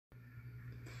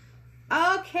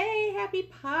Okay,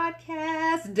 happy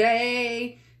podcast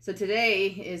day. So today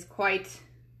is quite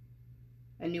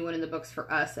a new one in the books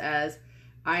for us, as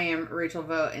I am Rachel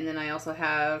Vogt, and then I also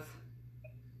have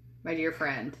my dear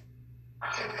friend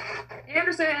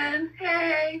Anderson.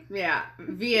 Hey. Yeah,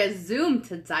 via Zoom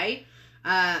today.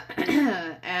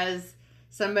 As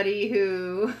somebody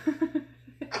who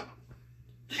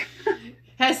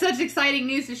has such exciting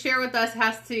news to share with us,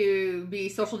 has to be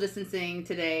social distancing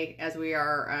today as we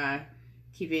are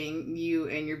keeping you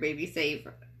and your baby safe,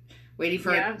 waiting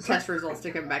for test results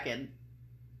to come back in.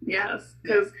 Yes,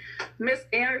 because Miss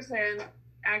Anderson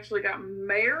actually got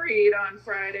married on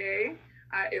Friday.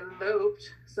 I eloped,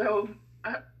 so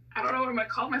I don't know what I'm going to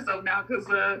call myself now, because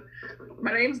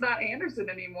my name's not Anderson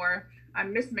anymore.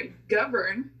 I'm Miss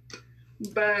McGovern,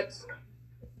 but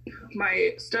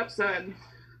my stepson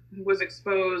was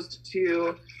exposed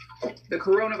to the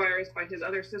coronavirus by his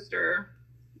other sister,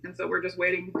 and so we're just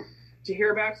waiting to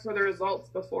hear back for the results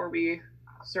before we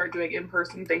start doing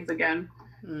in-person things again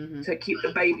to keep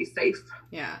the baby safe.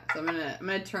 Yeah, so I'm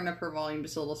gonna turn up her volume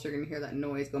just a little so you're gonna hear that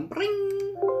noise going bring,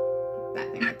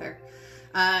 that thing right there.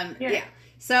 Yeah.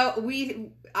 So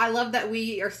I love that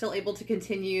we are still able to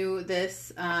continue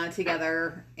this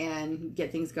together and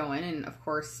get things going, and of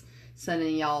course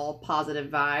sending y'all positive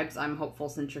vibes. I'm hopeful,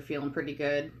 since you're feeling pretty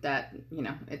good, that, you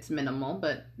know, it's minimal,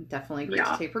 but definitely great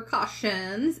to take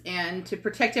precautions and to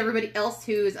protect everybody else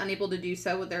who is unable to do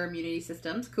so with their immunity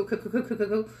systems. Cool.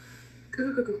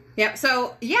 Yeah,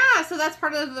 so that's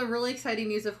part of the really exciting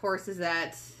news, of course, is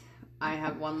that I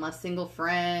have one less single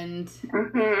friend.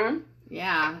 Mm-hmm.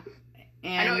 Yeah.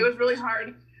 And I know it was really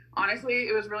hard. Honestly,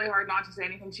 it was really hard not to say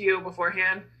anything to you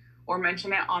beforehand or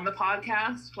mention it on the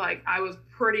podcast. Like, I was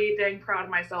pretty dang proud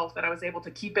of myself that I was able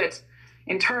to keep it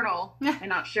internal and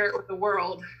not share it with the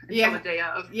world until the day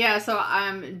of. Yeah, so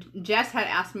Jess had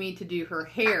asked me to do her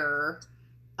hair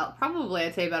probably,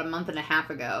 I'd say, about a month and a half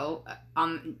ago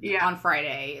on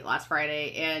Friday, last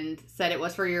Friday, and said it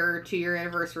was for your 2-year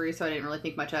anniversary, so I didn't really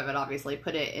think much of it, obviously.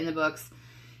 Put it in the books.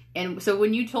 And so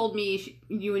when you told me,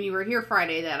 when you were here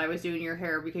Friday, that I was doing your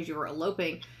hair because you were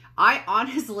eloping, I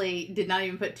honestly did not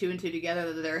even put 2 and 2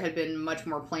 together that there had been much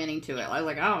more planning to it. I was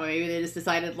like, oh, maybe they just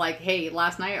decided, like, hey,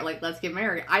 last night, like, let's get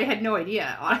married. I had no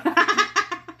idea.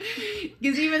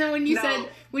 Because even though when you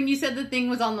said the thing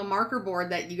was on the marker board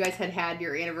that you guys had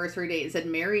your anniversary date and said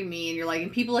marry me, and you're like,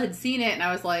 and people had seen it, and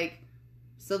I was like,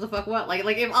 so the fuck what?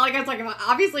 If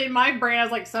obviously in my brain I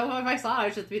was like, so if I saw it, I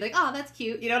would just be like, oh, that's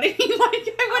cute, you know what I mean?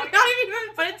 Like, I would not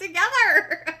even put it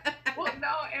together. Well,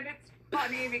 no, and it's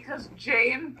funny because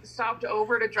Jane stopped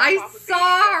over to drop off. I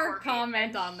saw her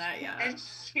comment on that, and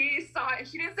she saw it.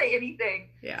 She didn't say anything.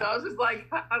 Yeah. So I was like,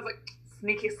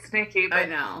 sneaky. But I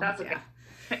know. That's okay.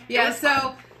 Yeah.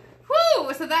 So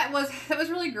that was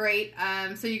really great.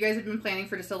 So you guys have been planning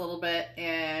for just a little bit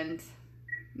and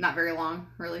not very long,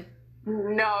 really.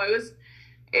 No,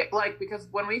 because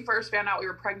when we first found out we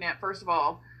were pregnant, first of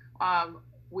all,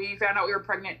 we found out we were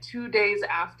pregnant 2 days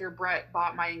after Brett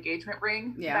bought my engagement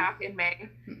ring back in May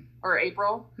or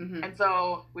April. Mm-hmm. And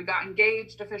so we got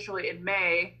engaged officially in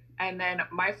May. And then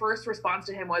my first response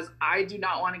to him was, I do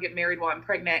not want to get married while I'm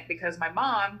pregnant, because my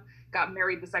mom got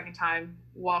married the second time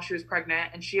while she was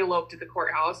pregnant, and she eloped at the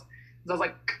courthouse. So I was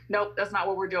like, nope, that's not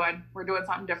what we're doing. We're doing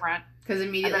something different. Because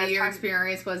immediately your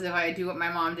experience was, if I do what my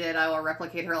mom did, I will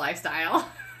replicate her lifestyle.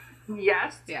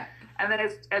 Yes. Yeah. And then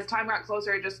as time got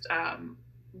closer, just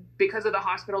because of the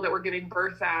hospital that we're giving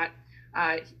birth at,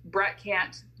 Brett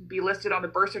can't be listed on the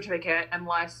birth certificate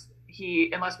unless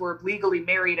we're legally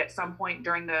married at some point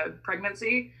during the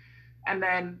pregnancy. And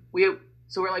then we're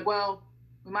like, well,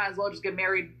 we might as well just get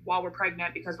married while we're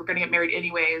pregnant, because we're going to get married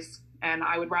anyways. And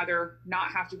I would rather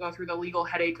not have to go through the legal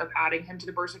headache of adding him to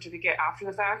the birth certificate after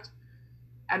the fact.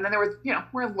 And then there was,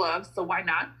 we're in love, so why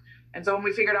not? And so when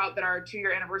we figured out that our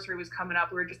 2-year anniversary was coming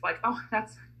up, we were just like,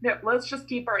 let's just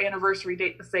keep our anniversary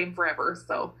date the same forever.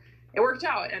 So it worked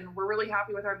out, and we're really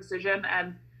happy with our decision.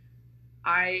 And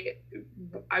I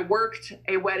worked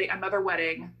another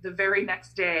wedding the very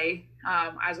next day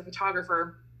as a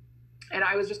photographer. And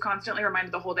I was just constantly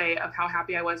reminded the whole day of how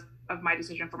happy I was of my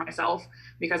decision for myself,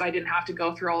 because I didn't have to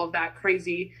go through all of that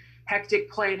crazy,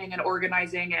 hectic planning and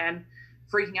organizing and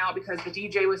freaking out because the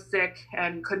DJ was sick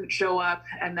and couldn't show up,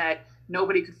 and that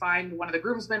nobody could find one of the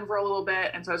groomsmen for a little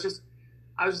bit. And so I was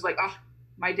just like, oh,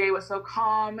 my day was so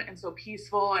calm and so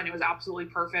peaceful, and it was absolutely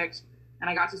perfect. And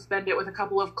I got to spend it with a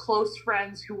couple of close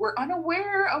friends who were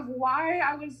unaware of why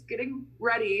I was getting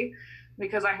ready,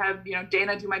 because I had,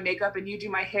 Dana do my makeup and you do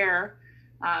my hair.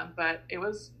 But it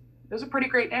was a pretty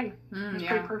great day. It was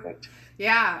pretty perfect.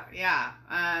 Yeah.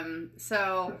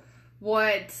 So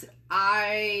What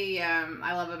I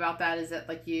love about that is that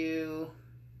like you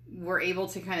were able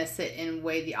to kind of sit and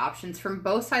weigh the options from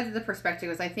both sides of the perspective.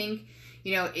 Because I think,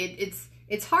 you know,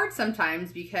 it's hard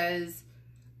sometimes because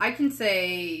I can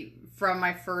say from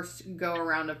my first go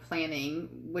around of planning,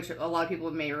 which a lot of people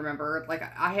may remember, like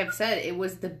I have said, it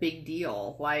was the big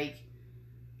deal. Like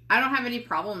I don't have any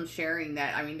problem sharing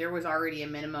that. I mean, there was already a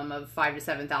minimum of $5,000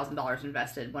 to $7,000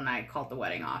 invested when I called the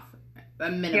wedding off,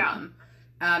 a minimum.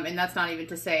 And that's not even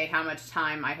to say how much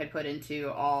time I had put into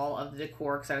all of the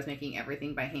decor, because I was making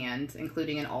everything by hand,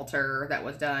 including an altar that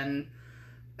was done.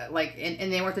 Like,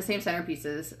 and they weren't the same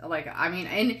centerpieces. Like, I mean,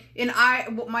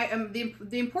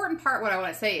 the important part, what I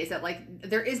want to say is that, like,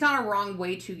 there is not a wrong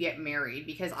way to get married,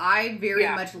 because I very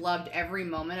much loved every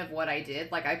moment of what I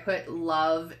did. Like, I put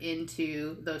love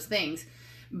into those things.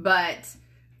 But,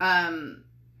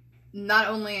 not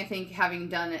only, I think, having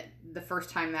done it the first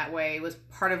time that way was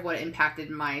part of what impacted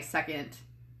my second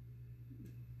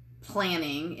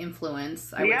planning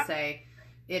influence, I would say.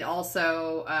 It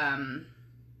also,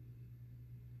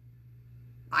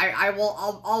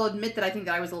 I'll admit that I think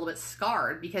that I was a little bit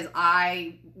scarred, because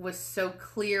I was so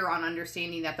clear on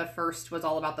understanding that the first was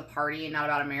all about the party and not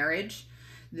about a marriage,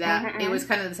 that it was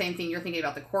kind of the same thing you're thinking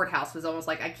about the courthouse. It was almost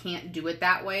like, I can't do it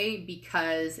that way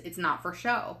because it's not for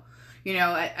show. You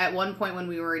know, at one point when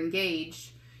we were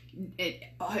engaged,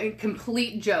 a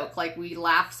complete joke. Like, we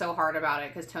laughed so hard about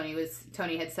it because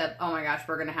Tony had said, "Oh my gosh,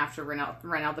 we're gonna have to rent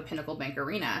out the Pinnacle Bank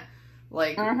Arena."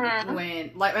 Like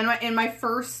when, like in my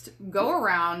first go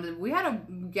around, we had a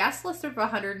guest list of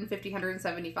 150,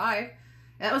 175. And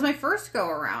that was my first go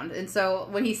around. And so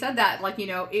when he said that, like, you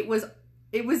know, it was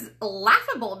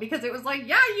laughable, because it was like,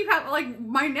 yeah, you have, like,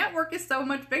 my network is so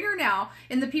much bigger now,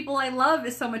 and the people I love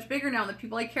is so much bigger now, and the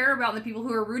people I care about and the people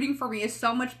who are rooting for me is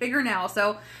so much bigger now.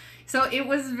 So it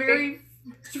was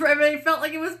it felt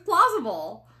like it was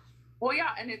plausible. Well,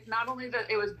 yeah, and it's not only that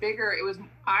it was bigger, it was,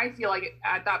 I feel like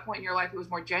at that point in your life, it was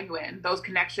more genuine. Those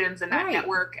connections and that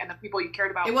network and the people you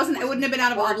cared about. It wouldn't have been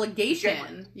out of obligation.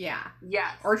 Genuine. Yeah.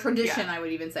 Yes. Or tradition, I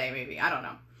would even say, maybe. I don't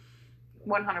know.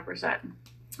 100%.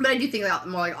 But I do think that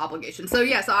more like obligation. So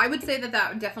yeah, so I would say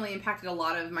that definitely impacted a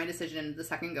lot of my decision in the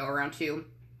second go around too.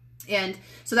 And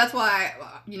so that's why,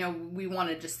 you know, we want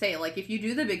to just say, like, if you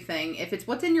do the big thing, if it's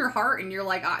what's in your heart and you're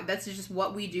like, that's just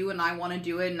what we do and I want to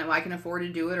do it and I can afford to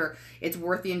do it, or it's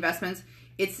worth the investments,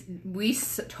 we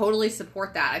totally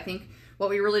support that. I think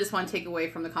what we really just want to take away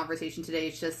from the conversation today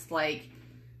is just like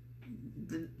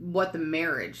what the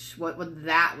marriage, what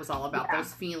that was all about,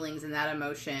 those feelings and that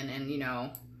emotion, and, you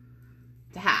know,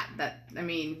 I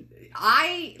mean,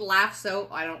 I don't laugh so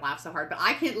hard, but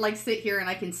I can, like, sit here and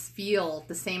I can feel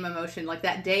the same emotion. Like,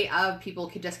 that day of,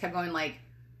 people just kept going, like,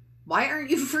 why aren't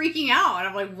you freaking out? And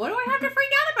I'm like, what do I have to freak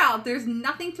out about? There's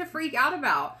nothing to freak out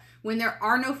about when there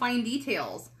are no fine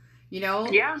details, you know?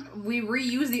 Yeah. We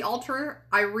reuse the altar.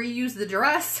 I reuse the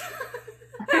dress.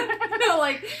 No,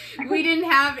 like, we didn't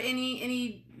have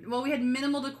any well, we had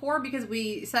minimal decor because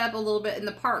we set up a little bit in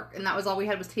the park, and that was all we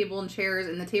had was table and chairs,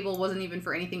 and the table wasn't even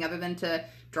for anything other than to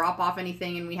drop off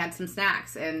anything, and we had some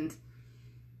snacks, and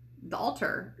the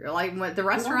altar. Like, the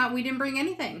restaurant, we didn't bring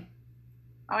anything.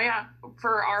 Oh, yeah.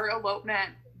 For our elopement,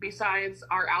 besides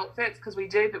our outfits, because we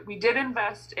did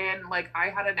invest in, like, I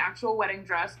had an actual wedding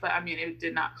dress, but, I mean, it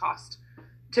did not cost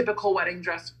typical wedding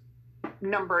dress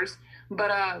numbers,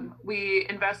 but we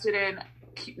invested in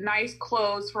nice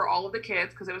clothes for all of the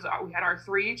kids, because we had our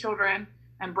 3 children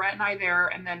and Brett and I there,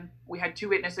 and then we had 2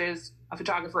 witnesses, a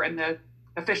photographer and the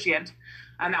officiant,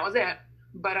 and that was it.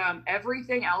 But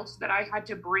everything else that I had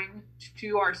to bring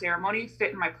to our ceremony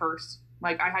fit in my purse.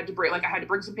 I had to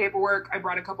bring some paperwork. I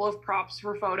brought a couple of props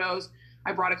for photos.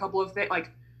 I brought a couple of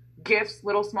gifts,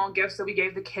 little small gifts that we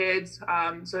gave the kids,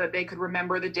 so that they could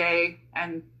remember the day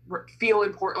and feel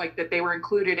important, like that they were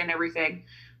included in everything.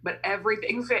 But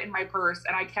everything fit in my purse,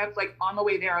 and I kept, like, on the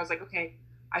way there, I was like, okay,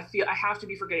 I have to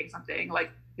be forgetting something. Like,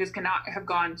 this cannot have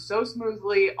gone so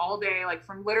smoothly all day. Like,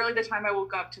 from literally the time I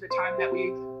woke up to the time that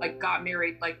we, like, got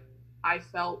married, like, I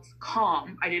felt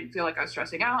calm. I didn't feel like I was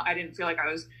stressing out. I didn't feel like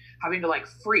I was having to, like,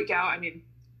 freak out. I mean,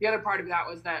 the other part of that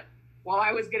was that while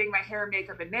I was getting my hair,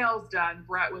 makeup, and nails done,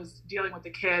 Brett was dealing with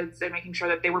the kids and making sure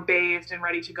that they were bathed and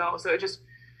ready to go. So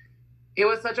it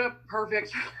was such a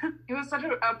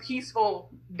peaceful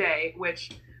day,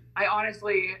 which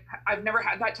I've never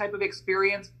had that type of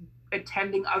experience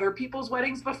attending other people's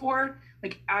weddings before.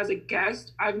 Like, as a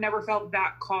guest, I've never felt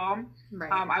that calm.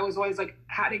 Right. I was always, like,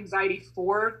 had anxiety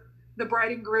for the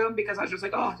bride and groom, because I was just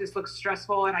like, oh, this looks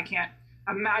stressful, and I can't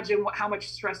imagine how much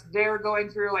stress they're going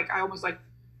through. Like, I almost like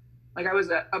I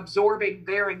was absorbing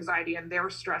their anxiety and their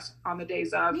stress on the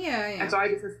days of. Yeah. And so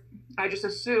I just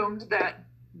assumed that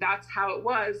that's how it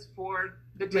was for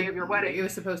the day of your wedding. It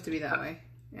was supposed to be that way.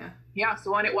 Yeah.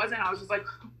 So when it wasn't, I was just like,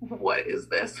 what is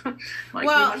this? Like,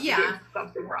 well, you must be doing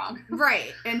something wrong.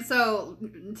 Right. And so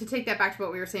to take that back to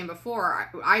what we were saying before,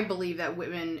 I believe that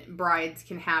women brides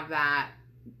can have that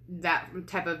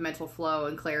type of mental flow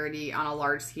and clarity on a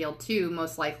large scale too,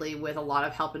 most likely with a lot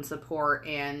of help and support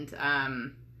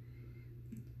and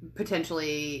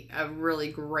potentially a really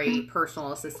great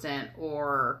personal assistant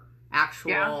or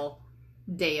actual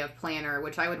day of planner,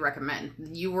 which I would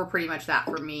recommend. You were pretty much that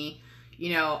for me.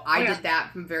 You know, I did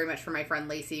that very much for my friend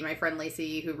Lacey. My friend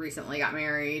Lacey, who recently got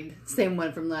married, same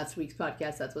one from last week's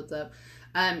podcast, that's what's up.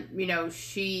 You know,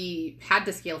 she had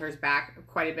to scale hers back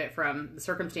quite a bit from the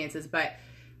circumstances, but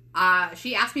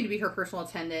she asked me to be her personal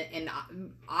attendant, and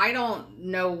I don't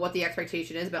know what the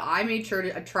expectation is, but I made sure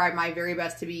to try my very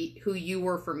best to be who you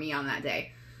were for me on that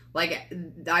day. Like,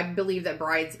 I believe that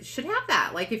brides should have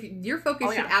that. Like, if your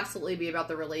focus should absolutely be about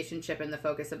the relationship and the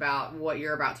focus about what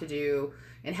you're about to do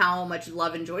and how much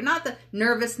love and joy, not the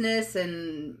nervousness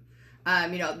and,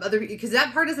 you know, because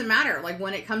that part doesn't matter. Like,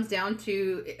 when it comes down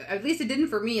to, at least it didn't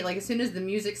for me, like, as soon as the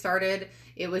music started,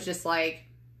 it was just like,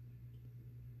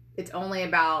 it's only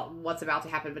about what's about to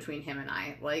happen between him and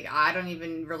I. Like, I don't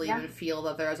even really even feel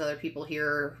that there's other people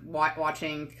here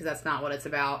watching, because that's not what it's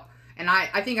about. And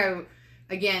I think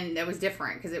again, that was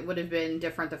different, because it would have been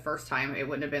different the first time. It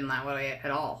wouldn't have been that way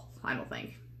at all, I don't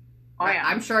think.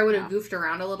 I'm sure I would have goofed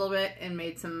around a little bit and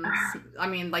made some, I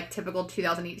mean, like typical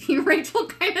 2018 Rachel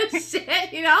kind of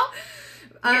shit, you know?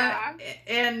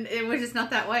 And it was just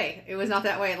not that way. It was not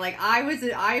that way. Like,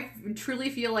 I truly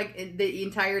feel like the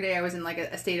entire day I was in like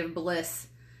a state of bliss.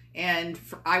 And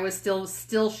I was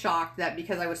still shocked that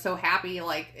because I was so happy,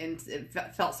 like, and it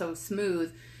felt so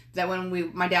smooth, that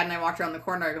when my dad and I walked around the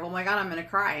corner, I go, oh my God, I'm going to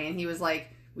cry. And he was like,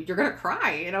 you're going to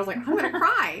cry? And I was like, I'm going to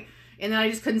cry. And then I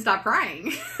just couldn't stop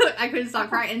crying. I couldn't stop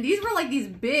crying. And these were like these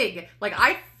big, like,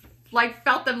 I like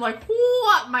felt them like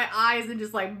up my eyes and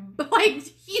just like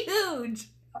huge.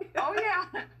 Oh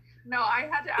yeah. No, I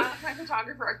had to ask my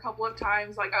photographer a couple of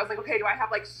times. Like, I was like, okay, do I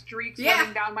have like streaks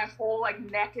running down my whole like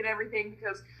neck and everything?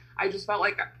 Because I just felt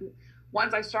like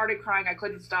once I started crying, I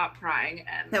couldn't stop crying.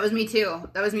 And that was me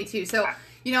too. So,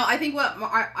 you know, I think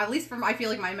at least I feel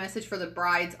like my message for the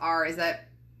brides is that,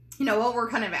 you know, what we're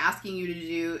kind of asking you to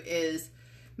do is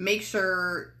make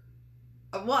sure,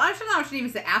 well, I shouldn't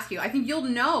even say ask you. I think you'll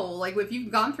know, like, if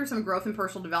you've gone through some growth and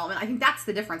personal development, I think that's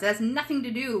the difference. It has nothing to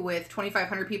do with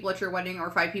 2,500 people at your wedding or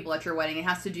 5 people at your wedding. It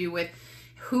has to do with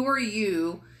who are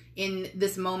you in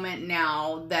this moment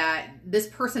now, that this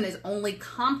person is only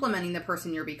complementing the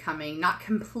person you're becoming, not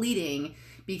completing,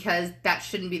 because that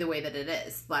shouldn't be the way that it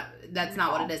is. That's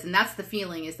not what it is. And that's the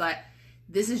feeling, is that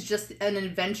this is just an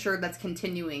adventure that's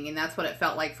continuing. And that's what it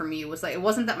felt like for me. It was like, it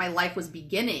wasn't that my life was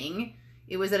beginning.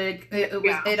 It was that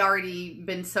it already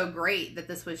been so great that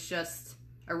this was just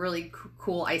a really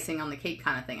cool icing on the cake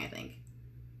kind of thing, I think.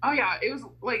 Oh yeah, it was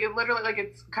like, it literally, like,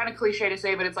 it's kind of cliche to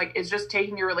say, but it's like, it's just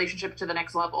taking your relationship to the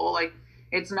next level. Like,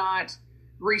 it's not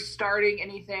restarting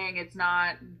anything. It's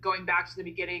not going back to the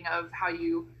beginning of how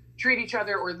you treat each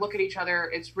other or look at each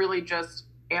other. It's really just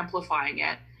amplifying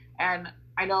it. And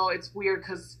I know it's weird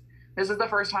because this is the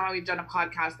first time we've done a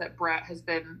podcast that Brett has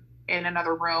been in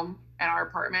another room, and our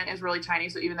apartment is really tiny.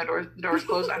 So even the door's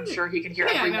closed, I'm sure he can hear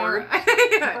every word.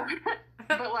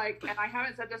 But like, and I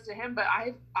haven't said this to him, but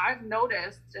I've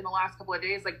noticed in the last couple of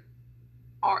days, like,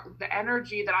 the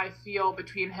energy that I feel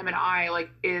between him and I, like,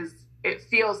 it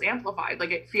feels amplified.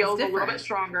 Like, it feels a little bit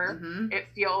stronger. Mm-hmm. It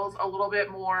feels a little bit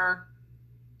more,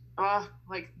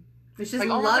 like, it's just like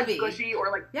lovey, like gushy or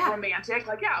like romantic.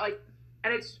 Like, like,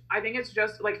 and I think it's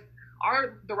just like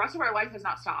the rest of our life has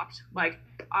not stopped. Like,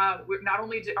 not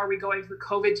only are we going through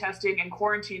COVID testing and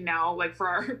quarantine now, like, for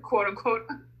our quote unquote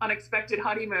unexpected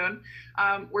honeymoon,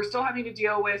 we're still having to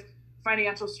deal with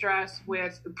financial stress,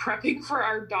 with prepping for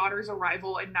our daughter's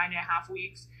arrival in 9.5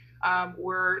 weeks.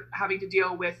 We're having to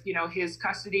deal with, you know, his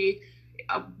custody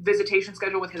visitation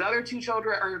schedule with his other 2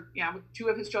 children, or with 2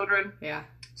 of his children. Yeah.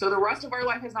 So the rest of our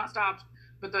life has not stopped,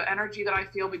 but the energy that I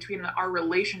feel between our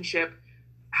relationship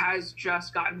has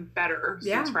just gotten better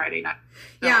since Friday night.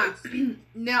 So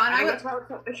no, and that's how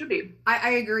it should be.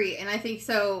 I agree. And I think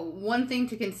so. One thing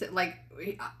to consider, like,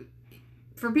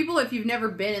 for people, if you've never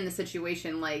been in the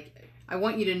situation, like, I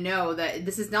want you to know that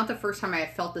this is not the first time I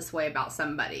have felt this way about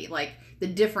somebody. Like, the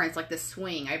difference, like the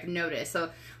swing I've noticed. So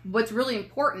what's really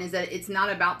important is that it's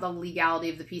not about the legality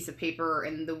of the piece of paper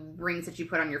and the rings that you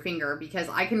put on your finger, because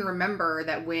I can remember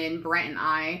that when Brent and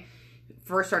I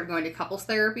first started going to couples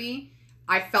therapy,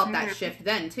 I felt that shift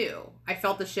then too. I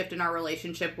felt the shift in our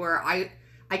relationship where I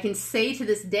I can say to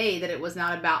this day that it was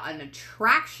not about an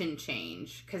attraction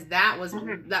change, because that was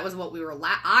what we were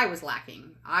I was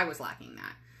lacking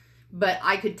that. But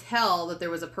I could tell that there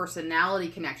was a personality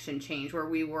connection change where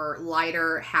we were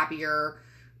lighter, happier,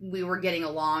 we were getting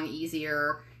along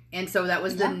easier. And so that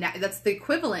was that's the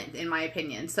equivalent, in my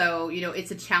opinion. So, you know,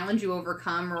 it's a challenge you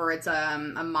overcome, or it's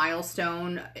a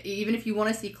milestone. Even if you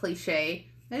want to see cliche,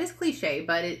 it is cliche,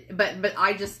 but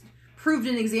I just proved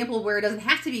an example where it doesn't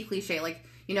have to be cliche. Like,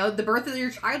 you know, the birth of your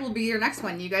child will be your next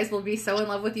one. You guys will be so in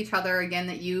love with each other again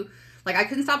that you, like, I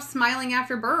couldn't stop smiling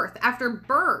after birth.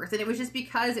 And it was just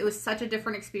because it was such a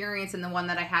different experience than the one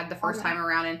that I had the first time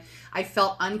around. And I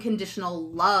felt unconditional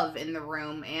love in the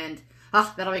room, and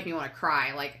that'll make me want to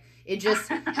cry. Like, it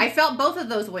just, I felt both of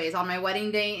those ways on my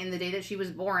wedding day and the day that she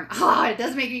was born. It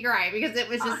does make me cry, because it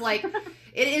was just like,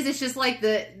 it's just like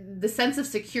the sense of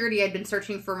security I'd been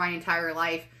searching for my entire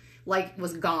life, like,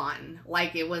 was gone.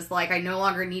 Like, it was like I no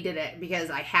longer needed it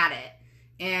because I had it.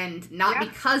 And not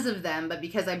because of them, but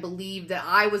because I believed that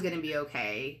I was going to be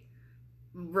okay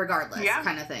regardless,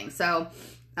 kind of thing. So,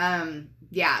 so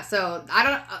I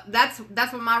don't, that's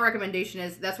what my recommendation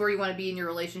is. That's where you want to be in your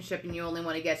relationship, and you only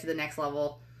want to get to the next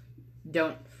level.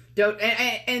 Don't,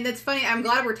 and it's funny. I'm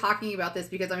glad we're talking about this,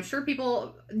 because I'm sure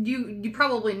people, you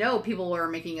probably know people are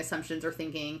making assumptions or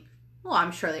thinking, well,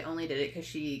 I'm sure they only did it because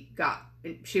she got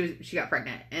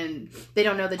pregnant, and they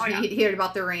don't know that he heard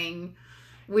about the ring.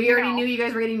 We already knew you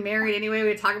guys were getting married anyway. We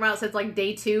would talk about it since like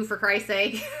day 2, for Christ's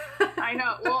sake. I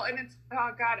know. Well, and it's,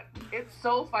 oh God, it's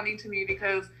so funny to me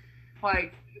because,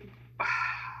 like,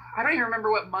 I don't even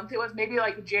remember what month it was. Maybe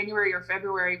like January or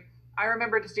February. I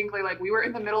remember distinctly, like, we were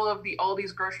in the middle of the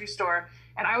Aldi's grocery store,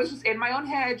 and I was just in my own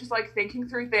head, just like thinking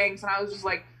through things. And I was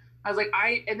like,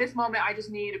 in this moment, I just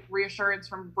need reassurance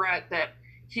from Brett that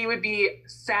he would be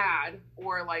sad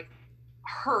or like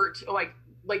hurt, or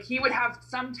like he would have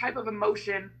some type of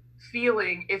emotion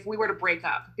feeling if we were to break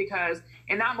up, because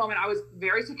in that moment I was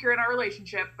very secure in our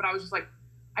relationship, but I was just like,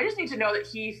 I just need to know that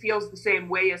he feels the same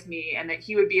way as me, and that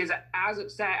he would be as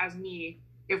upset as me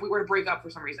if we were to break up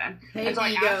for some reason. And so I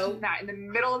asked him that in the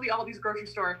middle of the Aldi's grocery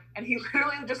store, and he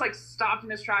literally just like stopped in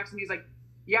his tracks, and he's like,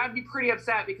 yeah, I'd be pretty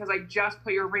upset because I just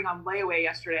put your ring on layaway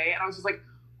yesterday. And I was like,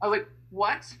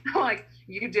 what? Like,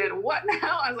 you did what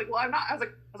now? I was like, well, I'm not,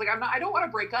 I'm not, I don't want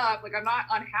to break up. Like, I'm not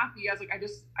unhappy. I was like,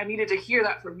 I needed to hear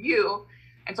that from you.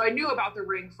 And so I knew about the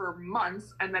ring for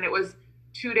months. And then it was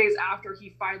 2 days after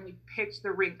he finally picked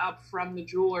the ring up from the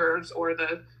jewelers or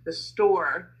the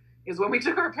store is when we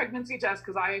took our pregnancy test.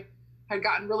 Cause I had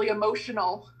gotten really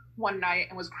emotional one night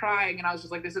and was crying. And I was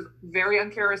just like, this is very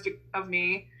uncharacteristic of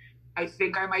me. I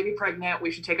think I might be pregnant.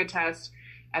 We should take a test.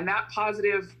 And that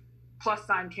positive plus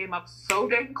sign came up so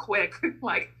dang quick.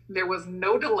 Like, there was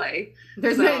no delay.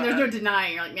 There's no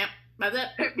denying. You're like, yep, that's it.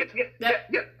 Yep.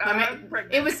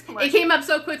 It came up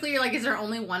so quickly. You're like, is there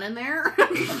only one in there? Girl,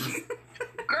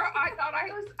 I thought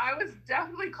I was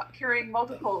definitely carrying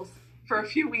multiples for a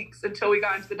few weeks until we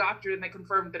got into the doctor and they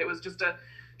confirmed that it was just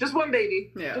one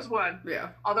baby. Yeah. Just one. Yeah.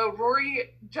 Although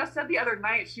Rory just said the other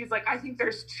night, she's like, I think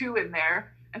there's 2 in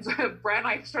there. And so Brad and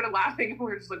I started laughing, and we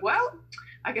were just like, well,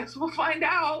 I guess we'll find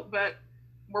out. But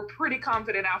we're pretty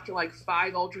confident after like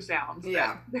 5 ultrasounds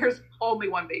that there's only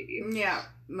one baby. Yeah,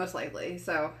 most likely.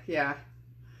 So, yeah.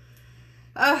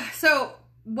 So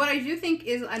what I do think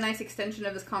is a nice extension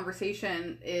of this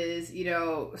conversation is, it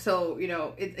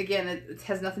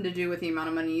has nothing to do with the amount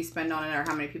of money you spend on it or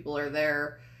how many people are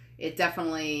there. It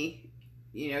definitely,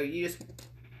 you just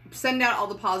send out all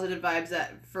the positive vibes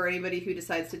that for anybody who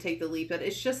decides to take the leap, that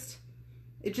it just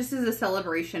is a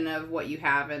celebration of what you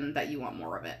have and that you want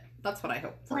more of it. That's what I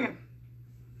hope for you.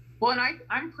 Well, and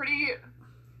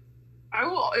I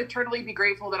will eternally be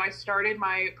grateful that I started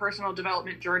my personal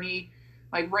development journey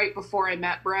like right before I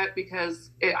met Brett, because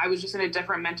I was just in a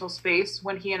different mental space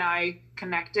when he and I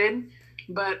connected.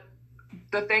 But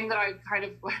the thing that I kind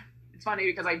of, it's funny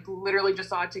because I literally just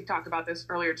saw a TikTok about this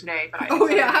earlier today, but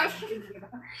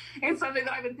it's something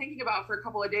that I've been thinking about for a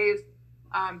couple of days,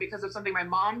 because of something my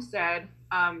mom said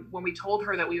when we told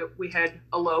her that we had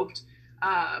eloped.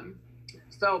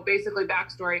 So basically,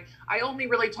 backstory, I only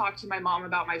really talk to my mom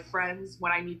about my friends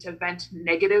when I need to vent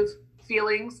negative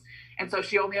feelings. And so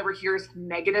she only ever hears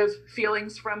negative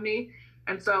feelings from me.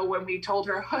 And so when we told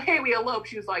her, hey, we eloped,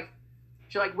 she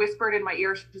whispered in my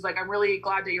ear. She's like, I'm really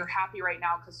glad that you're happy right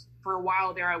now, because for a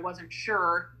while there, I wasn't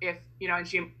sure if, and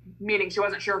she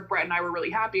wasn't sure if Brett and I were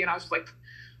really happy. And I was just like,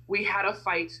 we had a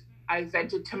fight. I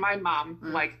vented to my mom.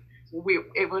 Like,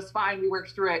 it was fine. We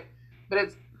worked through it.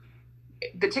 But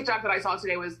the TikTok that I saw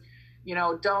today was,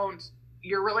 don't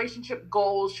your relationship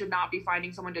goals should not be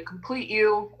finding someone to complete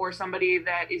you or somebody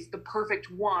that is the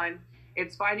perfect one.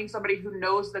 It's finding somebody who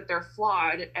knows that they're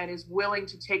flawed and is willing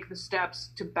to take the steps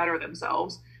to better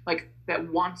themselves, like that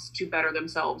wants to better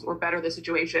themselves or better the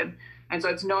situation. And so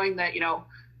it's knowing that,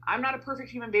 I'm not a perfect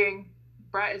human being.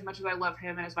 Brett, as much as I love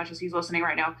him and as much as he's listening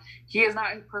right now, he is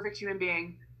not a perfect human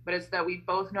being, but it's that we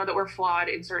both know that we're flawed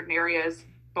in certain areas,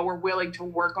 but we're willing to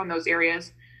work on those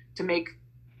areas to make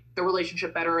the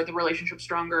relationship better, the relationship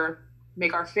stronger,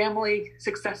 make our family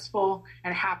successful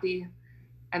and happy,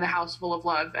 and the house full of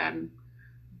love. And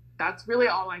that's really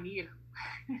all I need,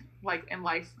 like in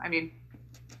life. I mean,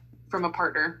 from a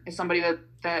partner, is somebody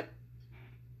that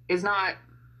is not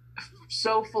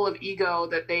so full of ego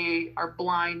that they are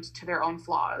blind to their own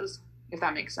flaws, if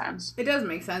that makes sense. It does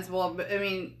make sense. Well, I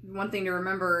mean, one thing to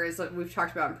remember is that we've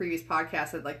talked about in previous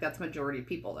podcasts that, like, that's majority of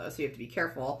people, though, so you have to be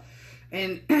careful.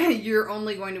 And you're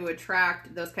only going to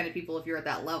attract those kind of people if you're at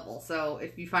that level. So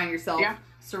if you find yourself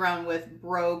surrounded with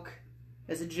broke,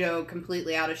 as a joke,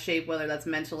 completely out of shape, whether that's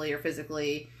mentally or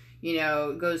physically,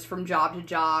 goes from job to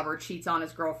job or cheats on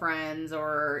his girlfriends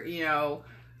or,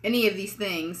 any of these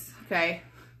things, okay?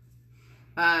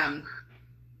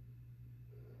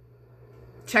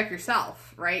 Check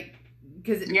yourself, right?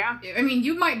 Because, I mean,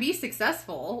 you might be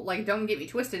successful. Like, don't get me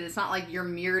twisted. It's not like your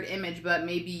mirrored image, but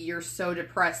maybe you're so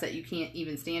depressed that you can't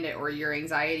even stand it, or your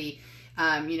anxiety,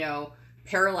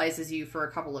 paralyzes you for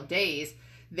a couple of days.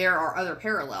 There are other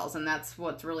parallels, and that's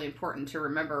what's really important to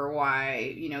remember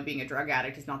why, being a drug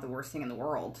addict is not the worst thing in the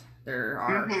world. There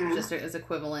are just as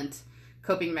equivalent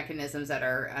coping mechanisms that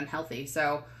are unhealthy.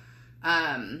 So,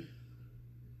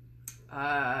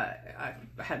 I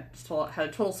had a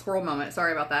total squirrel moment.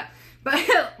 Sorry about that.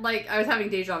 But, like, I was having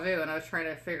deja vu, and I was trying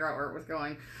to figure out where it was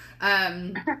going.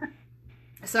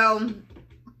 So,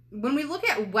 when we look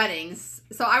at weddings,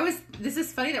 this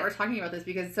is funny that we're talking about this,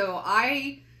 because,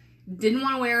 I didn't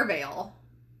want to wear a veil.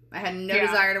 I had no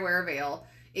desire to wear a veil.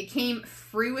 It came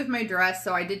free with my dress,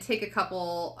 so I did take a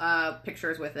couple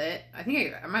pictures with it. I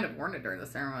think I might have worn it during the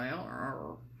ceremony.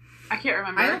 I can't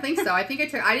remember. I don't think so. I think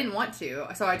I didn't want to,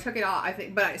 so I took it off. I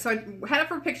had it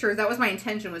for pictures. That was my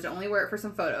intention, was to only wear it for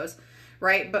some photos,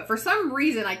 right? But for some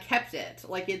reason, I kept it.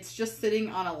 Like, it's just sitting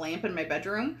on a lamp in my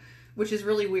bedroom, which is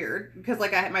really weird, because,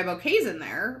 like, I had my bouquets in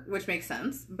there, which makes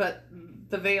sense, but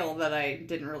the veil that I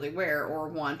didn't really wear or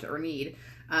want or need.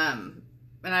 And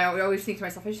I always think to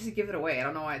myself, I should just give it away. I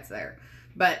don't know why it's there.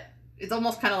 But it's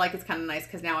almost kind of like, it's kind of nice,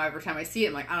 because now every time I see it,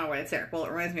 I'm like, I don't know why it's there. Well,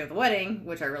 it reminds me of the wedding,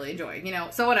 which I really enjoy,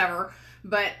 so whatever.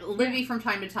 But Livy from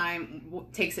time to time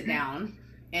takes it down.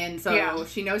 And so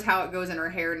she knows how it goes in her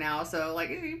hair now. So, like,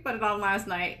 she put it on last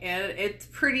night, and it's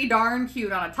pretty darn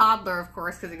cute on a toddler, of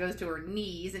course, because it goes to her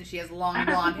knees, and she has long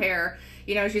blonde hair.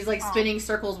 She's, like, spinning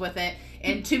circles with it.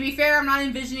 And to be fair, I'm not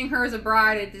envisioning her as a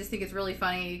bride. I just think it's really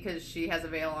funny because she has a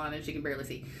veil on and she can barely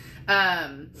see.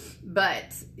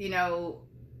 But,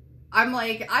 I'm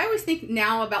like, I always think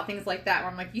now about things like that,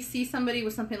 where I'm like, you see somebody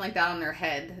with something like that on their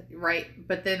head, right?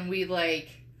 But then we, like,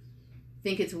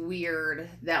 think it's weird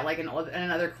that, like, in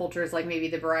other cultures, like maybe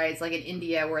the brides, like in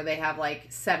India, where they have, like,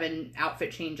 7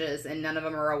 outfit changes and none of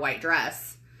them are a white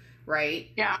dress,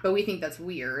 right? Yeah. But we think that's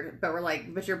weird. But we're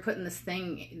like, but you're putting this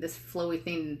flowy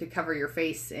thing to cover your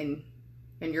face and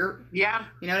your... Yeah.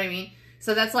 You know what I mean?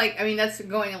 So that's, like, I mean, that's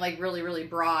going, like, really, really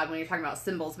broad when you're talking about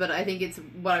symbols. But I think it's,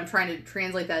 what I'm trying to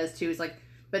translate that as, too, is, like,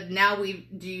 but now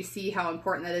do you see how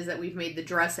important that is, that we've made the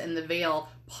dress and the veil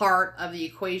part of the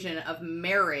equation of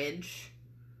marriage?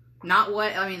 Not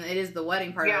what, I mean, it is the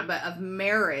wedding part of it, but of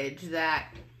marriage,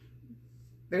 that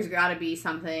there's got to be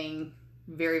something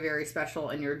very, very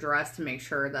special in your dress to make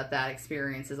sure that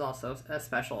experience is also a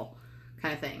special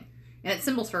kind of thing. And it's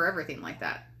symbols for everything like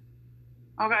that.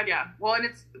 Oh, God, yeah. Well, and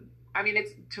it's,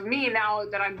 to me, now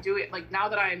that I'm doing, like, now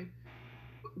that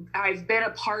I've been a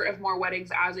part of more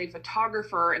weddings as a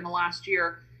photographer in the last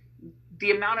year,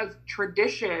 the amount of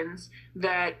traditions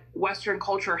that Western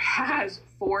culture has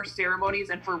for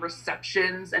ceremonies and for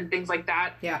receptions and things like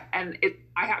that. Yeah. And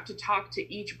I have to talk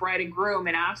to each bride and groom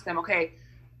and ask them, okay,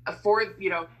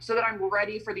 so that I'm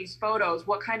ready for these photos,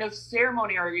 what kind of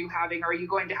ceremony are you having? Are you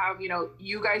going to have,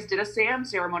 you guys did a SAM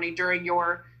ceremony during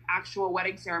your actual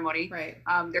wedding ceremony. Right.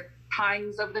 There's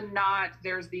tyings of the knot.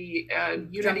 There's the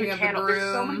unity candle.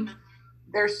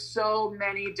 There's so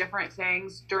many different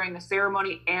things during the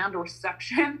ceremony and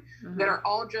reception that are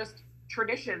all just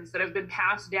traditions that have been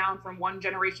passed down from one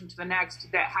generation to the next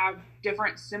that have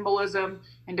different symbolism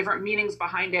and different meanings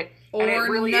behind it. Or and it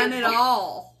really none at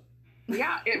all.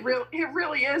 Yeah, it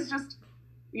really is just,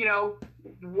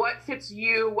 what fits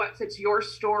you, what fits your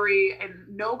story, and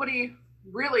nobody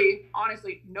really,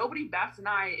 honestly, nobody bats an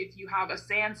eye if you have a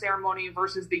sand ceremony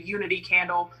versus the unity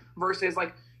candle versus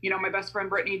like, you know, my best friend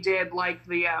Brittany did like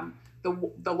the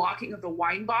locking of the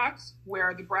wine box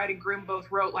where the bride and groom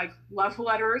both wrote like love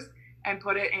letters and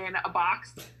put it in a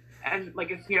box and like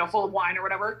it's, you know, full of wine or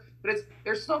whatever. But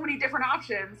there's so many different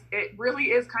options. It really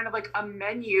is kind of like a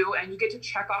menu and you get to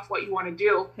check off what you want to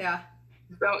do. Yeah.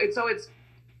 So it's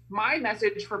my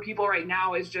message for people right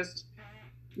now is just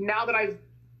now that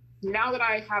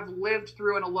I have lived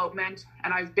through an elopement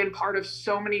and I've been part of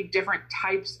so many different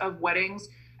types of weddings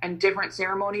and different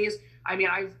ceremonies. I mean,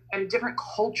 and different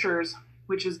cultures,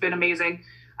 which has been amazing.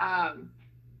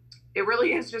 It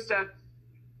really is just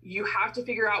you have to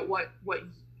figure out what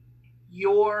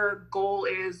your goal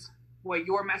is, what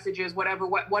your message is, whatever,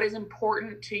 what is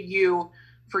important to you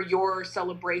for your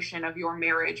celebration of your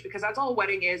marriage, because that's all a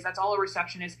wedding is. That's all a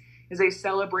reception is a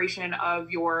celebration of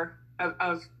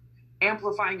of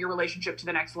amplifying your relationship to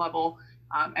the next level,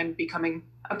 and becoming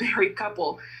a married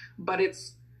couple. But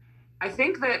I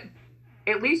think that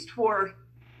at least for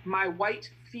my white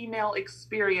female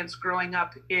experience growing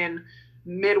up in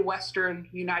Midwestern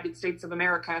United States of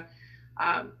America,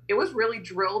 it was really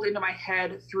drilled into my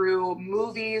head through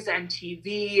movies and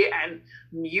TV and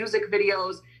music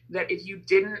videos that if you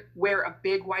didn't wear a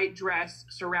big white dress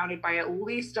surrounded by at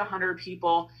least 100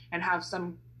 people and have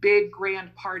some big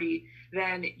grand party,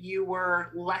 then you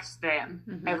were less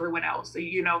than everyone else. So,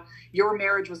 you know, your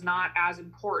marriage was not as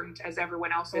important as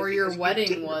everyone else's. Or your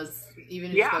wedding was,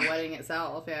 even just the wedding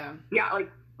itself. Yeah. Yeah.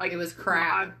 Like it was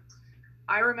crap.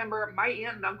 I remember my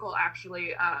aunt and uncle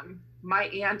actually, my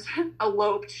aunt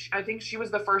eloped. I think she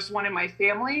was the first one in my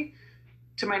family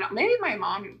to maybe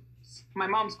my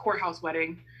mom's courthouse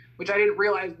wedding, which I didn't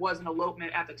realize was an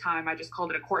elopement at the time. I just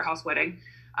called it a courthouse wedding.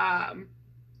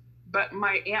 But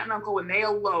my aunt and uncle, when they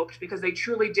eloped, because they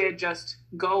truly did just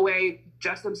go away,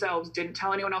 just themselves, didn't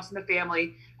tell anyone else in the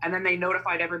family, and then they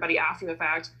notified everybody after the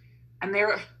fact. And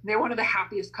they're one of the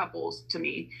happiest couples to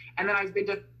me. And then I've been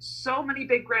to so many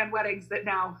big grand weddings that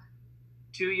now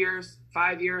 2 years,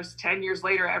 5 years, 10 years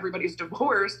later, everybody's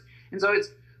divorced. And so it's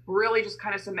really just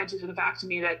kind of cemented to the fact to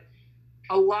me that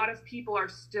a lot of people are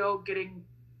still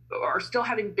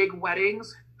having big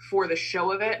weddings for the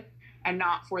show of it and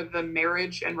not for the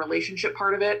marriage and relationship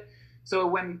part of it. So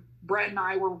when Brett and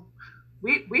I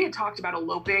we had talked about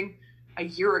eloping a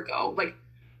year ago. Like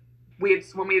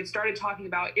when we had started talking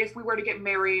about if we were to get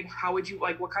married, how would you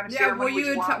like, what kind of ceremony would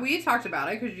you want? We had talked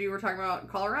about it because you were talking about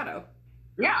Colorado.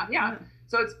 Yeah.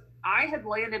 So I had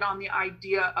landed on the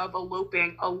idea of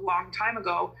eloping a long time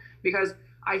ago because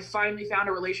I finally found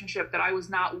a relationship that I was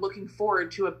not looking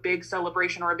forward to a big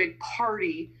celebration or a big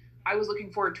party. I was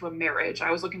looking forward to a marriage.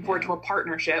 I was looking forward to a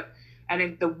partnership.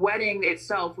 And the wedding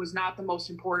itself was not the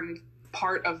most important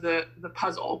part of the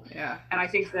puzzle. Yeah. And I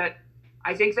think that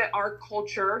our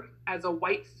culture as a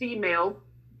white female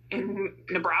in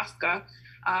Nebraska,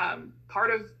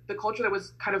 part of the culture that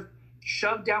was kind of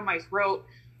shoved down my throat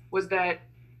was that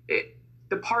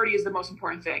the party is the most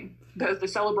important thing. The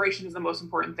celebration is the most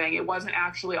important thing. It wasn't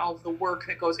actually all of the work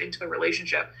that goes into the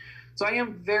relationship. So I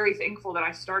am very thankful that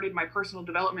I started my personal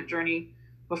development journey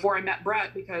before I met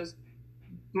Brett, because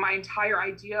my entire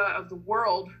idea of the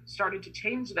world started to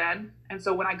change then. And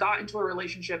so when I got into a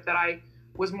relationship that I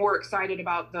was more excited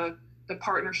about the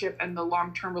partnership and the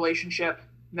long-term relationship,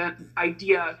 the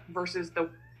idea versus the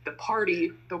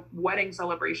party, the wedding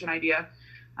celebration idea.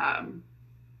 I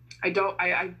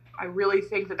really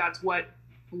think that that's what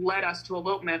led us to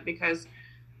elopement, because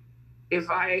if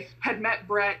I had met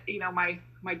Brett, you know, my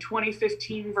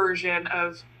 2015 version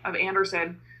of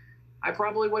Anderson, I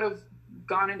probably would have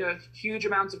gone into huge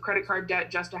amounts of credit card debt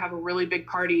just to have a really big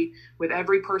party with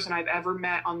every person I've ever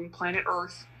met on planet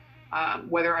Earth.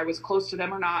 Whether I was close to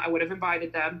them or not, I would have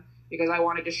invited them because I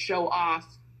wanted to show off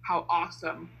how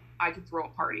awesome I could throw a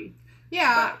party.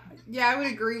 Yeah, I would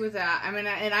agree with that. I mean,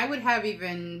 and I would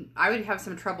have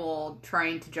some trouble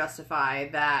trying to justify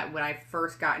that when I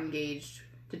first got engaged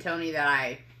to Tony that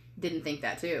I didn't think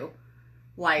that too.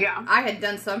 Like, yeah. I had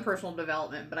done some personal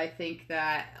development, but I think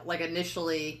that, like,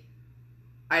 initially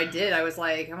I did. I was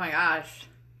like, oh my gosh,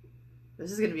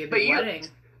 this is going to be a big wedding.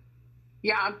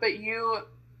 Yeah, but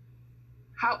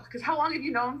how long have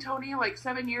you known Tony? Like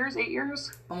 7 years, 8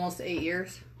 years? Almost 8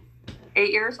 years. 8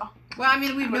 years? Oh. Well, I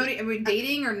mean, we've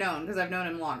dating or known, because I've known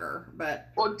him longer, but.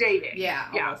 Well, dating. Yeah.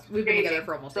 Almost. We've been together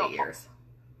for almost 8 years.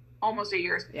 Almost 8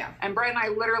 years. Yeah. And Brett and I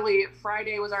literally,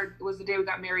 Friday was the day we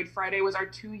got married. Friday was our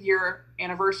 2-year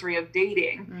anniversary of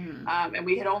dating. Mm-hmm. And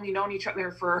we had only known each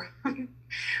other for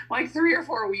like 3 or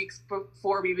 4 weeks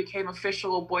before we became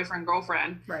official boyfriend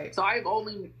girlfriend. Right. So I've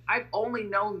only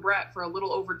known Brett for a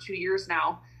little over 2 years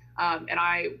now, and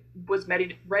I was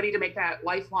ready to make that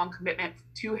lifelong commitment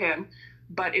to him.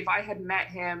 But if I had met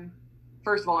him,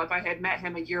 first of all, if I had met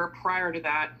him a year prior to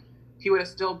that, he would have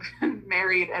still been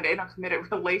married and in a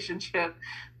committed relationship.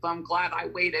 So I'm glad I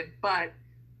waited, but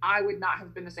I would not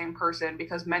have been the same person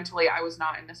because mentally I was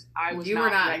not in this. You were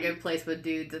not in a good place with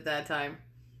dudes at that time.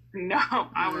 No,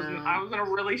 I was in a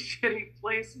really shitty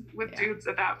place with dudes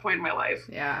at that point in my life.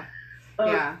 Yeah.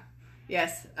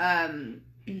 Yes.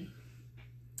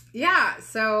 Yeah,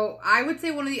 so I would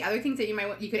say one of the other things that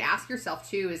you could ask yourself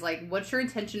too is like, what's your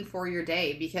intention for your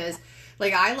day? Because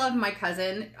like I love my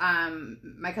cousin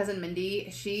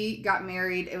Mindy. She got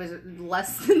married. It was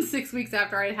less than 6 weeks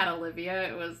after I had Olivia.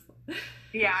 It was.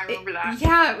 Yeah, I remember that.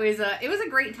 Yeah, it was a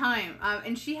great time.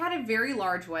 And she had a very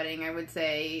large wedding. I would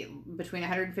say between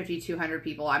 150 200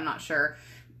 people. I'm not sure.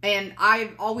 And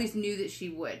I always knew that she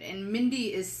would. And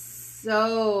Mindy is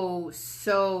so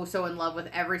in love with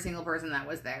every single person that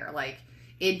was there. Like,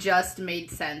 it just made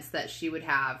sense that she would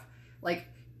have like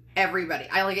everybody.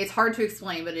 It's hard to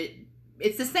explain, but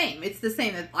it's the same. It's the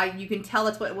same. You can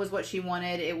tell what she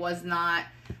wanted. It was not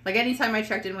like anytime I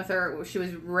checked in with her, she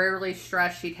was rarely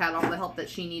stressed. She'd had all the help that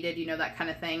she needed, that kind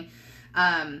of thing.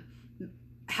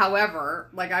 However,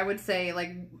 like I would say,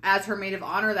 like as her maid of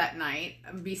honor that night,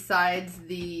 besides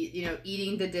the,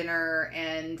 eating the dinner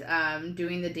and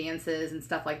doing the dances and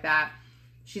stuff like that,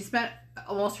 she spent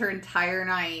almost her entire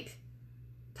night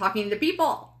talking to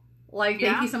people. Like,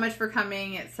 thank you so much for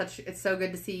coming. It's so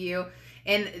good to see you.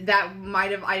 And that I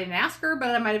didn't ask her, but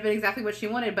that might have been exactly what she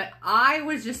wanted. But I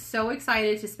was just so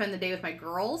excited to spend the day with my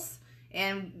girls.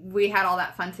 And we had all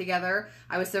that fun together.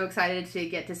 I was so excited to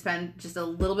get to spend just a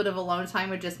little bit of alone time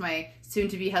with just my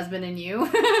soon-to-be husband and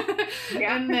you.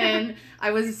 Yeah. And then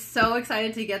I was so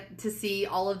excited to get to see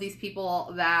all of these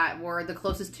people that were the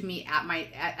closest to me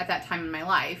at that time in my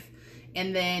life.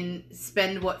 And then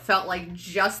spend what felt like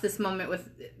just this moment with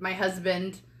my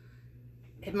husband,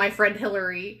 my friend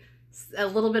Hillary, a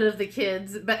little bit of the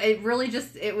kids. But it really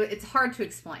just, it's hard to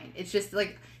explain. It's just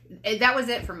like... that was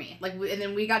it for me. Like, and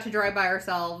then we got to drive by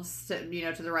ourselves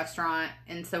to, to the restaurant,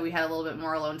 and so we had a little bit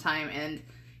more alone time,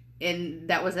 and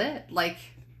that was it. Like,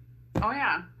 oh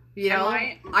yeah,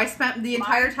 I spent the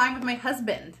entire time with my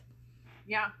husband.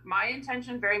 Yeah, my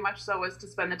intention very much so was to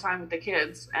spend the time with the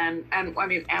kids, and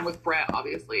with Brett,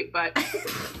 obviously, but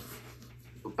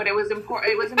it was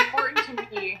important. It was important to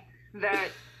me that.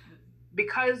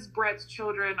 Because Brett's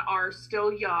children are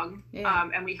still young,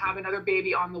 and we have another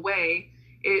baby on the way,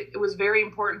 it was very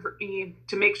important for me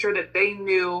to make sure that they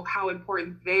knew how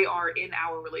important they are in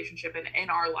our relationship and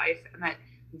in our life, and that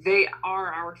they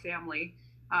are our family.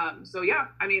 So yeah,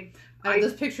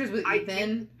 those pictures with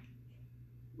Ethan.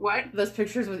 What? Those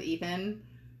pictures with Ethan.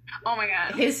 Oh my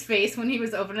God. His face when he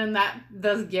was opening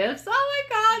those gifts. Oh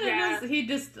my God.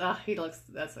 Yeah. He looks,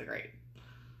 that's so great.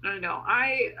 I know.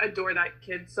 I adore that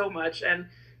kid so much, and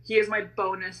he is my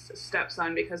bonus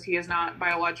stepson because he is not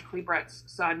biologically Brett's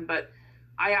son, but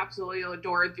I absolutely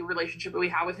adore the relationship that we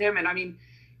have with him. And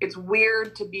it's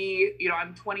weird to be,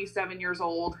 I'm 27 years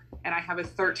old and I have a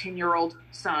 13-year-old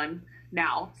son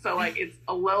now. So like, it's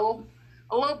a little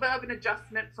bit of an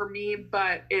adjustment for me,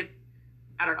 but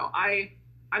I don't know.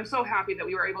 I'm so happy that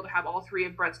we were able to have all three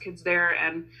of Brett's kids there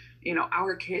and,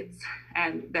 our kids,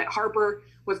 and that Harper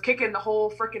was kicking the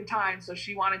whole frickin' time. So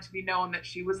she wanted to be known that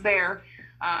she was there.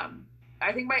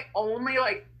 I think my only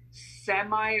I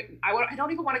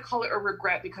don't even want to call it a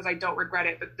regret because I don't regret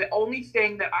it, but the only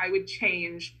thing that I would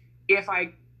change if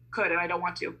I could, and I don't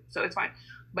want to, so it's fine,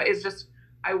 but it's just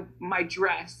my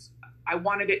dress. I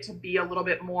wanted it to be a little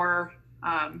bit more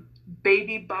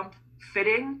baby bump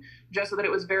fitting, just so that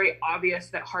it was very obvious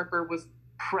that Harper was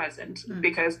present,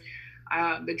 because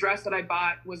the dress that I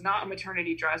bought was not a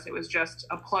maternity dress. It was just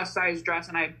a plus size dress,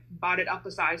 and I bought it up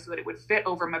a size so that it would fit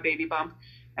over my baby bump,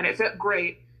 and it fit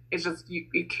great. It's just,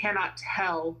 you cannot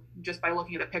tell just by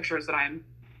looking at the pictures that I'm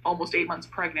almost 8 months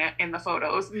pregnant in the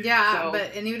photos. Yeah, so,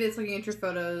 but anybody that's looking at your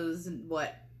photos,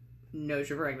 knows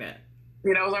you're pregnant.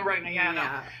 I'm pregnant, yeah.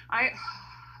 No.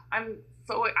 I'm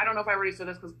so, I don't know if I already said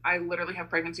this because I literally have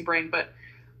pregnancy brain, but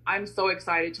I'm so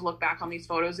excited to look back on these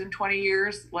photos in 20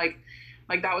 years. Like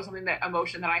that was something, that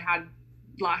emotion that I had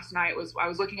last night was, I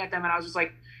was looking at them and I was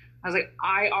like,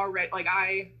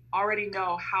 I already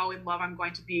know how in love I'm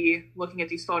going to be looking at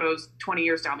these photos 20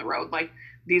 years down the road. Like,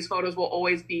 these photos will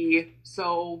always be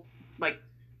so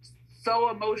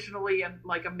emotionally and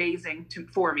amazing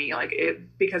for me,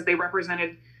 because they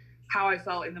represented how I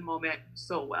felt in the moment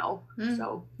so well.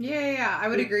 So yeah, I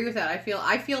would agree with that. I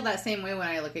feel that same way when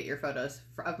I look at your photos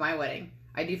of my wedding.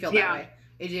 I do feel that way.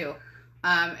 I do.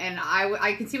 And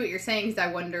I can see what you're saying, because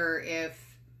I wonder if,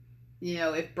 you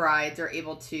know, if brides are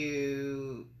able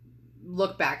to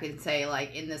look back and say,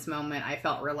 like, in this moment I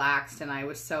felt relaxed and I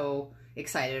was so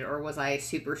excited, or was I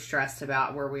super stressed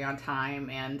about were we on time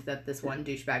and that this one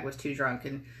douchebag was too drunk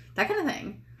and that kind of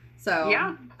thing. So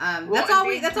yeah, that's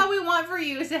all we want for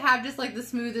you, is to have just like the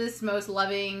smoothest, most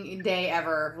loving day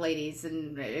ever, ladies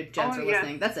and gents are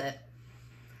listening. That's it.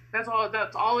 That's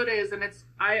all it is. And it's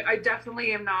I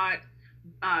definitely am not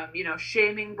you know,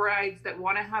 shaming brides that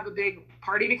want to have a big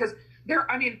party, because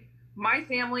my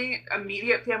family,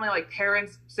 immediate family, like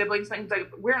parents, siblings, things like,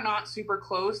 we're not super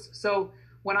close. So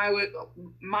when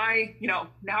you know,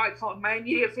 now I call it my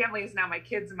immediate family is now my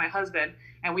kids and my husband,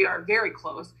 and we are very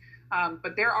close.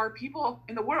 But there are people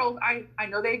in the world, I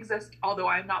know they exist, although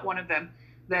I'm not one of them,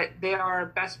 that they are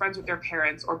best friends with their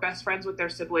parents or best friends with their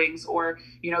siblings, or,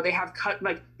 you know, they have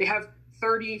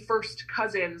 30 first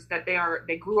cousins that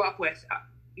they grew up with,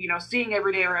 you know, seeing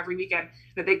every day or every weekend,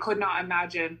 that they could not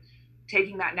imagine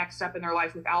taking that next step in their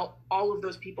life without all of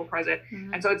those people present.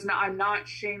 Mm-hmm. And so I'm not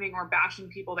shaming or bashing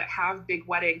people that have big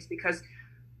weddings, because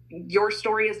your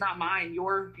story is not mine.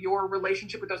 Your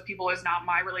relationship with those people is not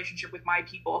my relationship with my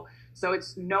people. So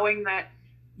it's knowing that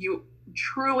you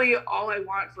truly, all I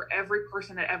want for every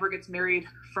person that ever gets married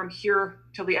from here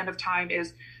till the end of time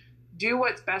is do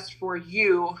what's best for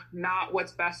you, not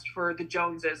what's best for the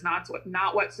Joneses, not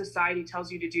what society tells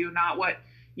you to do, not what,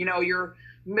 you know, your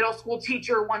middle school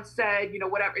teacher once said, you know,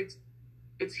 whatever.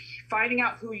 It's finding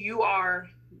out who you are,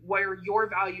 where your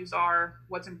values are,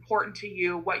 what's important to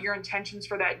you, what your intentions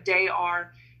for that day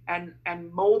are, and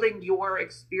molding your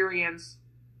experience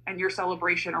and your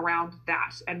celebration around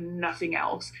that and nothing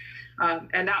else.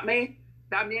 And that may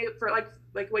for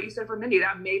like what you said for Mindy,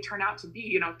 that may turn out to be,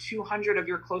 you know, 200 of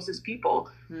your closest people.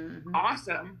 Mm-hmm.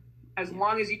 Awesome. As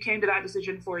long as you came to that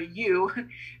decision for you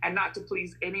and not to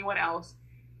please anyone else.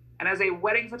 And as a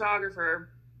wedding photographer,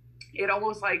 it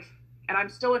almost like, and I'm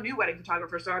still a new wedding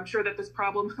photographer, so I'm sure that this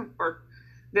problem or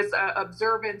this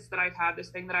observance that I've had, this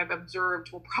thing that I've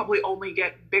observed, will probably only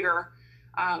get bigger,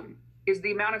 is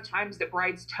the amount of times that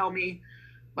brides tell me,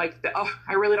 like,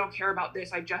 I really don't care about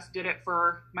this. I just did it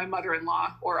for my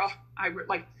mother-in-law, or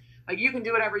like you can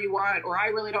do whatever you want, or I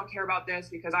really don't care about this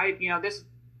because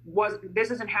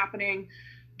this isn't happening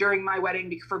during my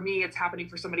wedding. For me, it's happening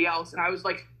for somebody else. And I was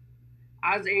like,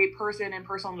 as a person in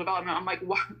personal development, I'm like,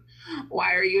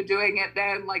 why are you doing it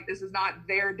then? Like, this is not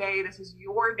their day. This is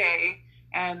your day.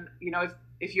 And, you know,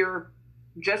 if you're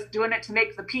just doing it to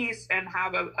make the peace and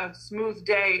have a smooth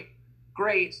day,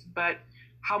 great. But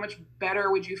how much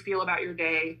better would you feel about your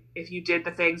day if you did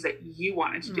the things that you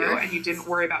wanted to do and you didn't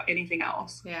worry about anything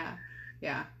else? Yeah.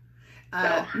 Yeah.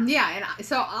 Yeah. And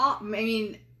so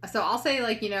I'll say,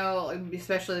 like, you know,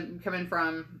 especially coming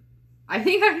from, I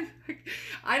think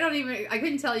I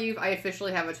couldn't tell you if I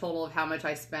officially have a total of how much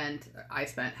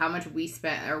how much we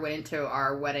spent or went into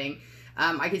our wedding.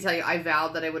 I can tell you, I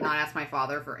vowed that I would not ask my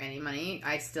father for any money.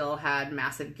 I still had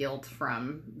massive guilt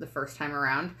from the first time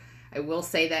around. I will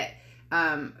say that,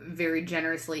 very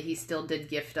generously, he still did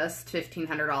gift us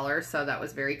 $1,500. So that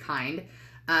was very kind.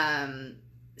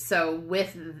 So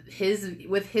with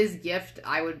his gift,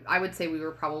 I would say we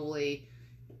were probably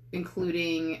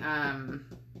including,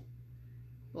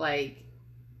 like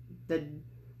the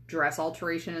dress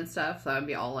alteration and stuff, so that would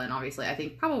be all in. Obviously, I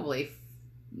think probably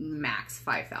max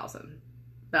 5,000,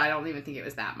 but I don't even think it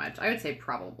was that much. I would say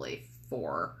probably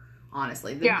 4.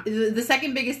 Honestly, the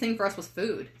second biggest thing for us was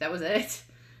food. That was it.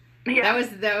 Yeah. That was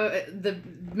the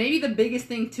maybe the biggest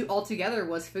thing altogether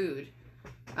was food,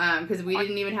 because we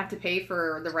didn't even have to pay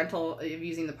for the rental of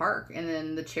using the park, and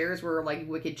then the chairs were like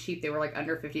wicked cheap. They were like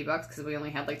under $50 because we only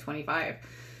had like 25.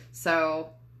 So.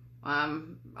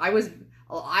 I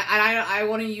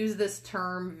want to use this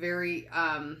term very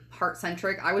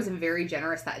heart-centric. I was very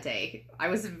generous that day.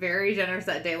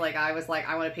 Like, I was like,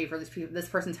 I want to pay for this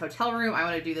person's hotel room. I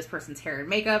want to do this person's hair and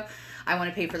makeup. I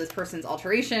want to pay for this person's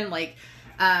alteration. Like,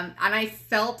 and I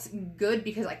felt good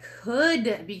because I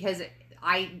could, because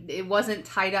it wasn't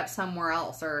tied up somewhere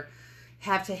else or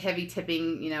have to heavy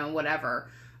tipping, you know, whatever.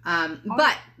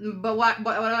 But what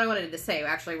I wanted to say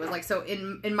actually was, like, so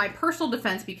in my personal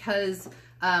defense, because,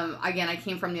 again, I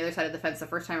came from the other side of the fence the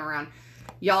first time around,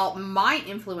 y'all, my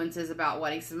influences about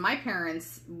weddings, my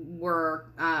parents were,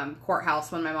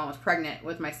 courthouse when my mom was pregnant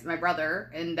with my brother,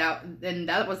 and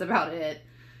that was about it,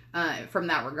 from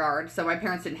that regard. So my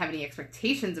parents didn't have any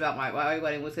expectations about what my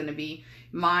wedding was going to be.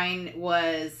 Mine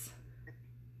was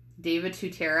David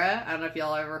Tutera. I don't know if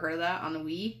y'all ever heard of that on the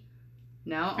Wii.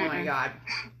 No? Oh my god.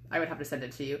 I would have to send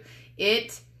it to you.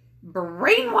 It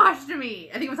brainwashed me.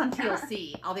 I think it was on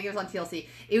TLC. I think it was on TLC.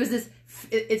 It was this.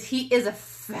 He is a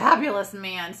fabulous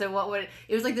man. So it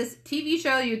was like this TV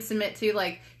show you'd submit to,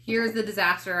 like, here's the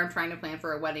disaster I'm trying to plan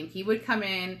for a wedding. He would come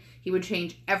in. He would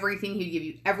change everything. He'd give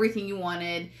you everything you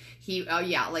wanted.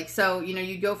 So,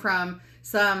 you'd go from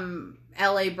some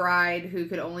LA bride who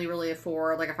could only really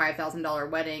afford like a $5,000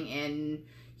 wedding, and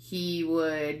he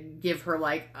would give her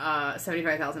like a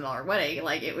 $75,000 wedding.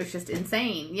 Like, it was just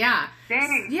insane. Yeah.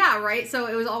 Dang. Yeah, right? So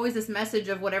it was always this message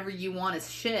of whatever you want is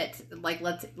shit. Like,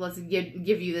 let's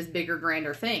give you this bigger,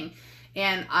 grander thing.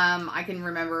 And I can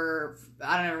remember,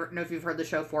 I don't know if you've heard the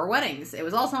show Four Weddings. It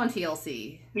was also on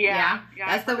TLC. Yeah.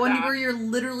 That's the one where you're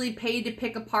literally paid to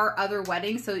pick apart other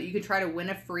weddings so that you could try to win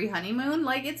a free honeymoon.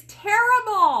 Like, it's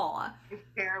terrible. It's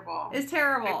terrible. It's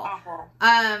terrible. It's awful.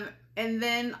 And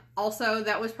then also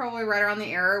that was probably right around the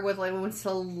era with like when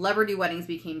celebrity weddings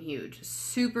became huge.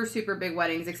 Super, super big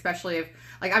weddings, especially if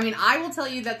like, I mean, I will tell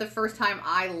you that the first time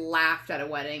I laughed at a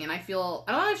wedding, and I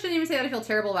shouldn't even say that I feel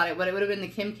terrible about it, but it would have been the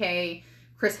Kim K,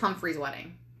 Chris Humphries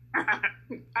wedding. I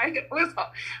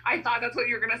thought that's what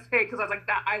you were gonna say, because I was like,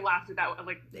 that I laughed at that.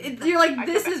 Like, you're like,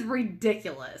 this is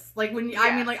ridiculous. Like when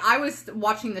I mean, like I was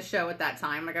watching the show at that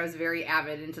time, like I was very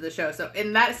avid into the show. So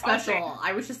in that special,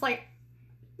 I was just like,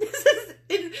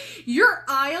 your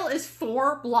aisle is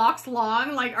 4 blocks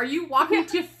long. Like, are you walking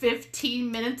to 15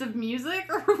 minutes of music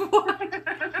or what?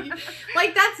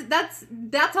 Like,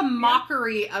 that's a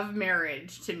mockery of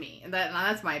marriage to me.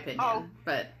 That's my opinion. Oh,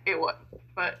 but it was.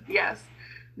 But yes,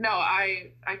 no,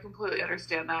 I completely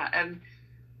understand that. And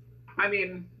I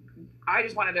mean, I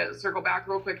just wanted to circle back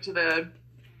real quick to the,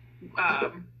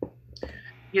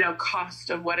 cost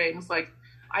of weddings. Like,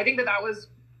 I think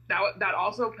that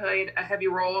also played a heavy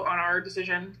role on our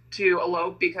decision to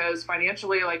elope, because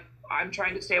financially, like, I'm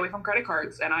trying to stay away from credit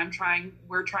cards, and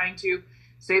we're trying to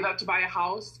save up to buy a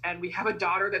house, and we have a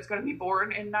daughter that's going to be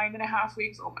born in 9.5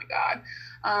 weeks. Oh my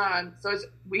God. So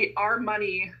our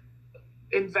money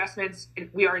investments,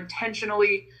 we are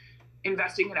intentionally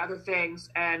investing in other things,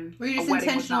 and you're just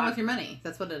intentional with your money.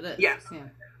 That's what it is. Yes. Yeah.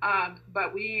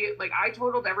 But I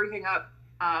totaled everything up,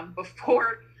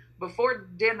 before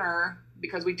dinner,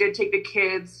 because we did take the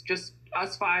kids, just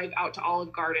us 5, out to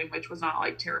Olive Garden, which was not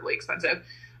like terribly expensive.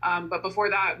 But before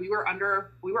that, we were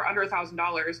under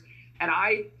 $1,000, and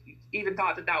I even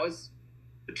thought that was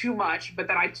too much. But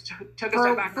then I took a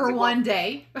step back for one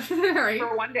day, right?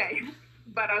 For one day.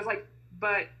 But I was like,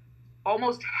 but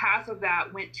almost half of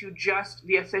that went to just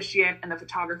the officiant and the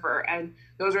photographer, and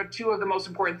those are 2 of the most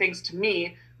important things to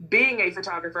me. Being a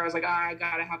photographer, I was like, I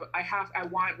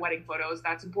want wedding photos.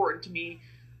 That's important to me.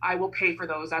 I will pay for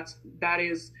those. That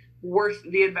is worth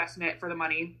the investment for the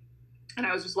money. And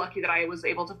I was just lucky that I was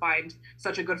able to find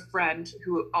such a good friend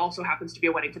who also happens to be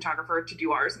a wedding photographer to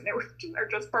do ours, and they're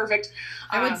just perfect.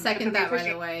 I would second that, by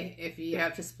the way. If you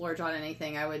have to splurge on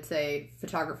anything, I would say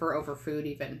photographer over food.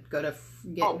 Even go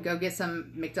get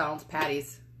some McDonald's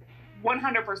patties.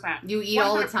 100%. You eat 100%.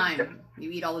 All the time.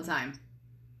 You eat all the time.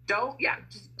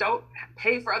 Just don't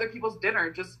pay for other people's dinner.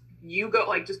 Just you go,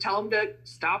 like, just tell them to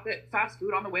stop at fast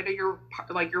food on the way to your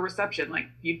reception. Like,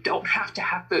 you don't have to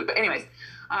have food. But anyways,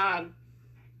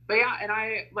 but yeah, and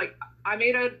I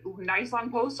made a nice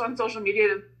long post on social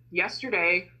media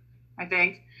yesterday, I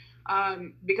think,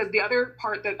 because the other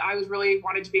part that I was really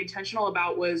wanted to be intentional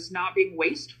about was not being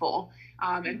wasteful,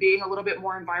 and being a little bit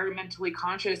more environmentally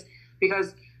conscious,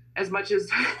 because as much as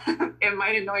it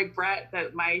might annoy Brett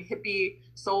that my hippie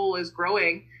soul is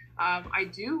growing, I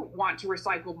do want to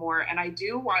recycle more, and I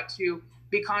do want to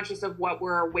be conscious of what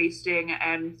we're wasting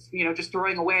and, just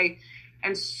throwing away.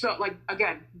 And so, like,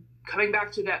 again, coming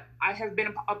back to that, I have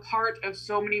been a part of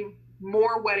so many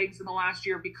more weddings in the last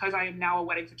year because I am now a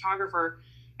wedding photographer,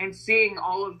 and seeing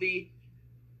all of the,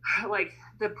 like,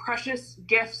 the precious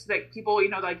gifts that people,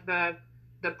 like the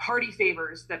party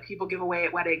favors that people give away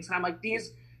at weddings. And I'm like,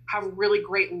 these have really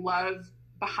great love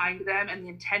behind them, and the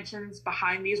intentions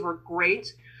behind these were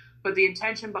great, but the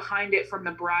intention behind it from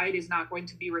the bride is not going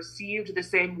to be received the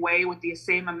same way with the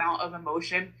same amount of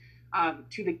emotion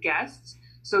to the guests.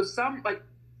 So some, like,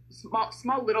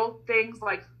 small little things,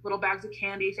 like little bags of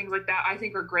candy, things like that, I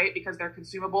think are great because they're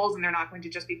consumables and they're not going to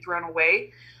just be thrown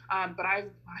away. But I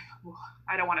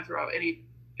don't want to throw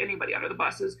anybody under the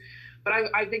buses, but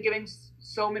I've been giving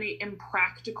so many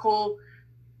impractical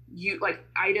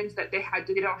items that they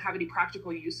don't have any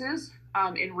practical uses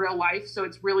in real life. So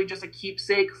it's really just a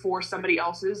keepsake for somebody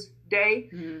else's day.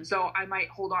 Mm-hmm. So I might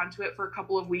hold on to it for a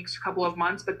couple of weeks, a couple of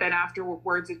months, but then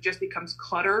afterwards it just becomes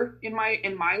clutter in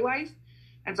my life.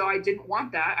 And so I didn't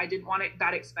want that. I didn't want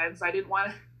that expense. I didn't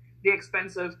want the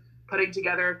expense of putting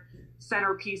together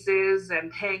centerpieces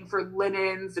and paying for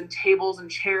linens and tables and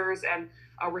chairs and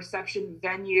a reception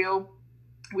venue.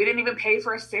 We didn't even pay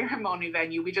for a ceremony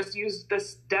venue. We just used the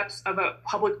steps of a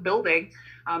public building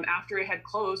after it had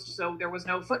closed, so there was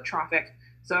no foot traffic.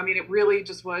 So, I mean, it really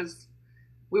just was,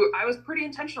 I was pretty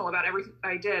intentional about everything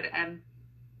I did. And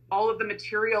all of the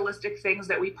materialistic things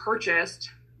that we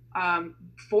purchased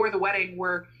for the wedding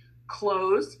were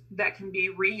clothes that can be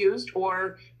reused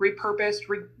or repurposed,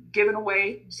 given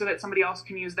away so that somebody else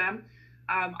can use them.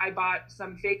 I bought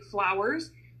some fake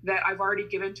flowers that I've already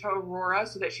given to Aurora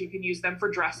so that she can use them for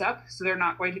dress up. So they're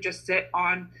not going to just sit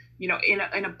on, you know,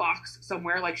 in a box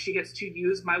somewhere. Like, she gets to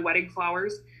use my wedding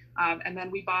flowers. And then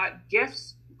we bought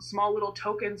gifts, small little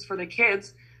tokens for the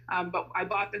kids. But I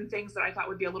bought them things that I thought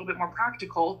would be a little bit more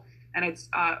practical. And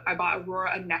I bought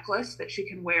Aurora a necklace that she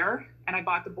can wear. And I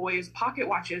bought the boys pocket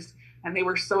watches. And they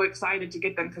were so excited to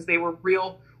get them because they were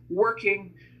real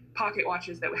working pocket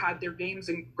watches that had their names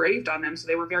engraved on them. So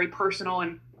they were very personal,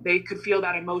 and they could feel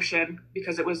that emotion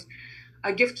because it was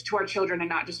a gift to our children and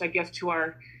not just a gift to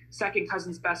our second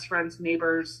cousin's best friend's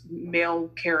neighbor's mail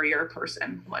carrier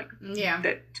person, like,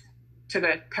 that took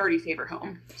a party favor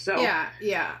home. So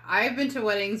yeah, I've been to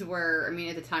weddings where, I mean,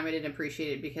 at the time I didn't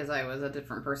appreciate it because I was a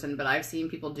different person, but I've seen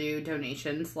people do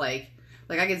donations, like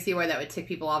I can see why that would tick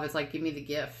people off. It's like, give me the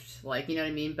gift, like, you know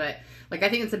what I mean? But like, I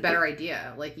think it's a better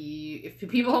idea. Like, if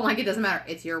people don't like it, doesn't matter.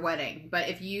 It's your wedding. But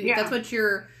if that's what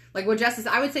you're, like what Jess is,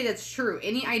 I would say that's true.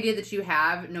 Any idea that you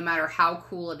have, no matter how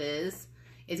cool it is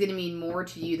going to mean more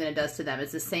to you than it does to them.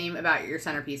 It's the same about your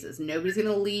centerpieces. Nobody's going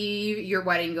to leave your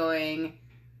wedding going,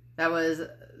 those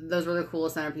were the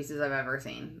coolest centerpieces I've ever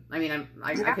seen. I mean,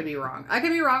 I could be wrong. I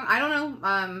don't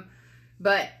know.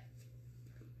 But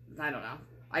I don't know.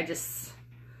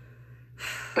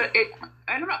 But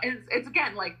I don't know. It's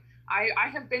again, like, I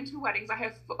have been to weddings. I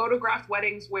have photographed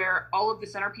weddings where all of the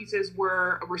centerpieces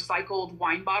were recycled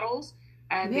wine bottles,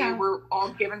 and they were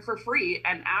all given for free.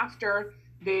 And after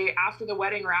the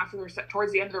wedding, or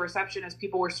towards the end of the reception, as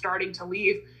people were starting to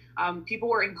leave, people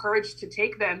were encouraged to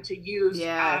take them to use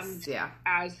as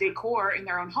decor in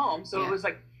their own home. So it was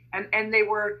like, and they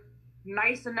were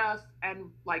nice enough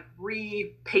and like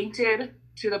repainted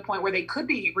to the point where they could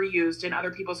be reused in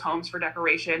other people's homes for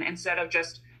decoration instead of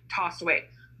just tossed away.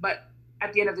 But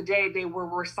at the end of the day, they were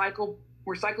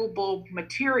recyclable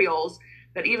materials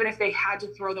that even if they had to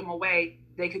throw them away,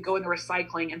 they could go in the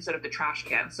recycling instead of the trash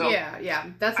can. So yeah,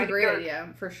 that's a great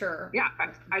idea for sure. Yeah,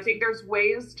 I think there's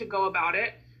ways to go about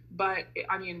it, but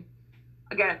I mean,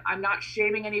 again, I'm not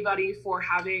shaming anybody for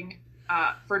having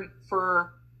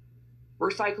for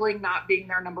recycling not being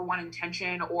their number one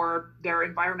intention, or their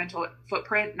environmental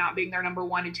footprint not being their number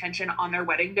one intention on their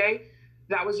wedding day.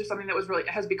 That was just something that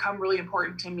has become really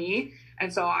important to me.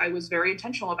 And so I was very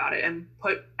intentional about it and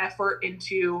put effort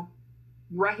into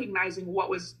recognizing what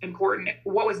was important,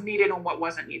 what was needed and what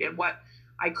wasn't needed, what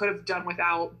I could have done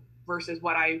without versus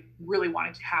what I really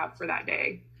wanted to have for that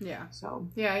day. Yeah. So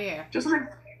yeah. Just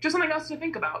something else to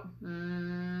think about.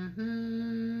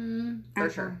 For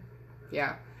sure.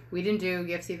 Yeah. We didn't do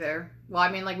gifts either. Well,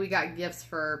 I mean, like, we got gifts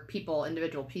for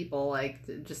individual people,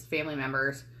 like just family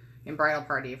members, and bridal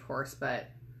party, of course, but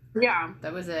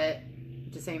that was it.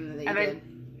 The same that you did,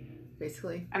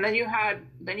 basically. And then you had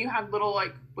little,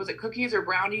 like, was it cookies or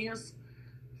brownies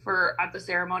at the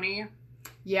ceremony?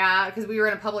 Yeah, because we were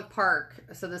in a public park,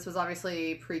 so this was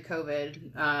obviously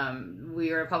pre-COVID. We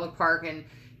were in a public park, and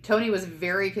Tony was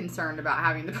very concerned about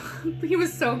having he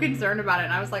was so concerned about it,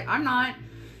 and I was like, I'm not.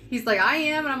 He's like, I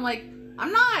am, and I'm like,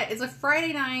 I'm not. It's a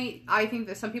Friday night. I think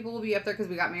that some people will be up there because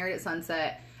we got married at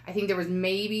sunset. I think there was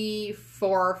maybe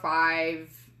 4 or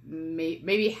 5,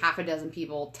 maybe half a dozen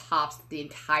people tops the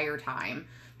entire time.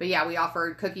 But yeah, we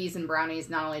offered cookies and brownies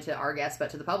not only to our guests but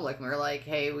to the public. We were like,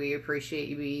 hey, we appreciate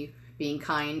you being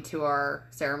kind to our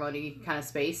ceremony kind of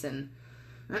space, and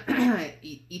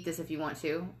eat this if you want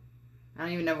to. I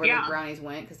don't even know where the brownies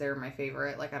went because they were my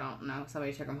favorite. Like, I don't know.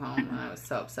 Somebody took them home, and I was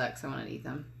so upset because I wanted to eat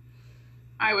them.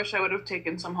 I wish I would have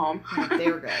taken some home.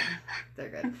 They were good. They're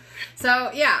good.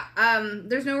 So, yeah,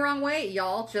 there's no wrong way,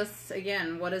 y'all. Just,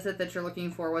 again, what is it that you're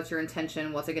looking for? What's your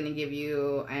intention? What's it going to give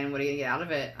you? And what are you going to get out of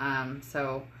it?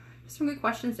 So, just some good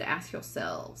questions to ask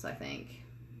yourselves, I think.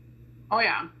 Oh,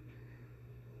 yeah.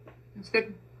 It's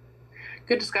good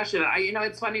discussion.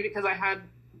 It's funny because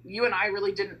you and I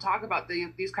really didn't talk about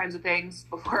these kinds of things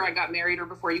before I got married or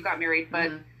before you got married,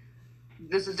 but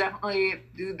this is definitely,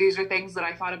 these are things that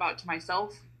I thought about to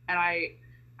myself. And I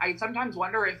sometimes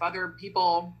wonder if other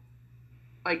people,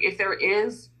 like, if there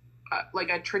is like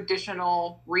a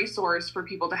traditional resource for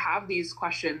people to have these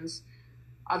questions,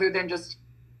 other than just,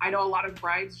 I know a lot of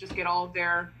brides just get all of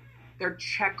their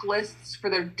checklists for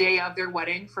their day of their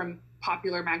wedding from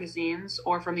popular magazines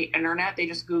or from the internet. They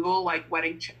just Google like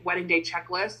wedding day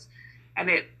checklists, and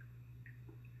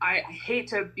I hate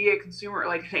to be a consumer,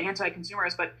 like an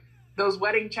anti-consumerist, but those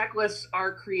wedding checklists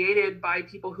are created by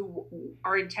people who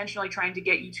are intentionally trying to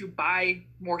get you to buy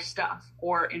more stuff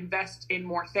or invest in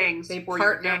more things. They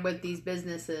partner with these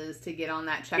businesses to get on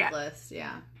that checklist.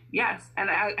 Yeah. Yes. And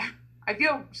I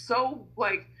feel so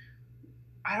like,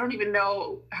 I don't even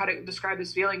know how to describe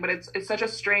this feeling, but it's such a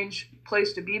strange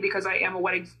place to be, because I am a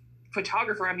wedding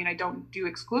photographer. I mean, I don't do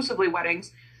exclusively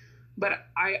weddings, but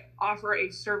I offer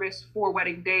a service for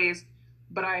wedding days.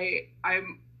 But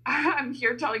I'm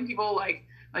here telling people like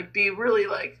be really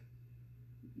like,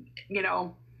 you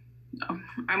know,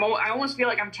 I almost feel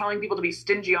like I'm telling people to be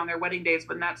stingy on their wedding days,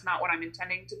 but that's not what I'm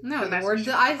intending to. No, the words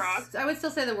I would still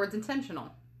say the word's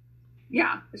intentional.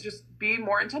 Yeah, it's just be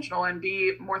more intentional and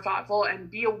be more thoughtful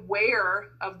and be aware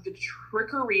of the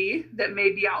trickery that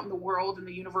may be out in the world, in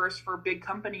the universe, for big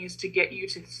companies to get you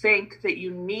to think that you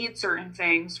need certain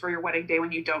things for your wedding day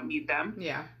when you don't need them.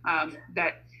 Yeah.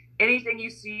 That anything you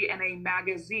see in a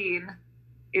magazine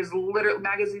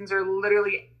magazines are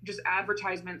literally just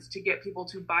advertisements to get people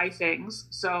to buy things.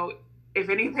 So if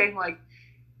anything, like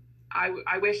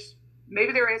I wish,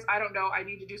 maybe there is, I don't know, I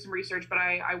need to do some research, but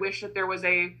I wish that there was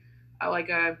a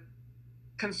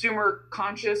consumer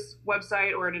conscious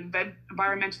website or an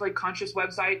environmentally conscious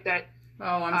website that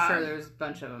I'm sure there's a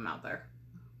bunch of them out there.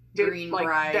 Green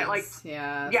brides,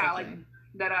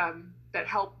 that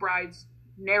help brides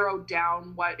narrow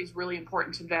down what is really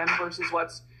important to them versus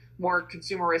what's more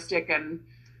consumeristic and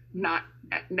not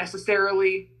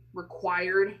necessarily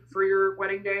required for your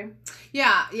wedding day.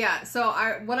 Yeah. So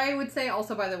what I would say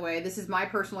also, by the way, this is my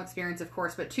personal experience, of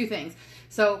course, but two things.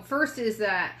 So first is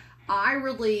that I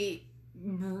really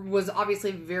was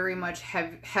obviously very much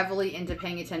heavily into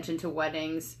paying attention to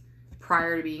weddings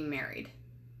prior to being married.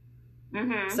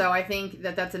 Mm-hmm. So I think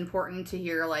that that's important to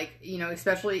hear, like, you know,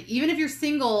 especially even if you're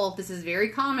single, this is very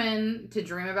common to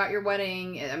dream about your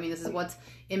wedding. I mean, this is what's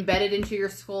embedded into your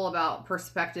skull about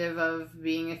perspective of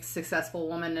being a successful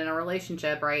woman in a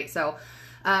relationship, right? So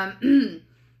I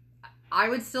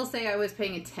would still say I was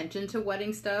paying attention to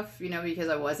wedding stuff, you know, because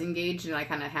I was engaged and I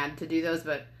kind of had to do those,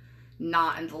 but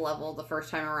not at the level the first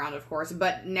time around, of course.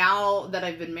 But now that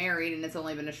I've been married and it's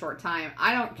only been a short time,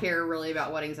 I don't care really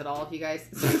about weddings at all, if you guys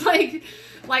like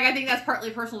I think that's partly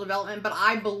personal development, but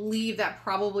I believe that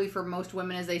probably for most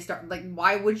women, as they start, like,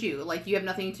 why would you? Like, you have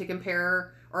nothing to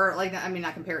compare, or like, I mean,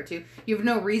 not compare it to, you have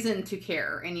no reason to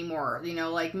care anymore, you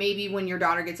know, like maybe when your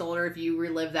daughter gets older, if you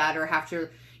relive that or have to,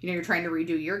 you know, you're trying to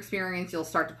redo your experience, you'll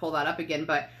start to pull that up again.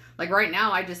 But like right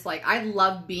now, I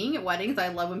love being at weddings. I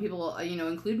love when people, you know,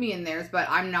 include me in theirs, but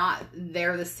I'm not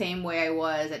there the same way I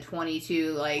was at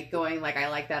 22, like going like, I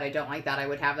like that, I don't like that, I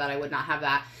would have that, I would not have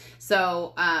that.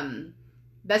 So,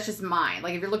 that's just mine.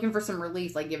 Like, if you're looking for some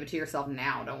relief, like, give it to yourself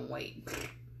now, don't wait.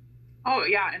 Oh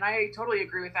yeah. And I totally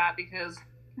agree with that, because,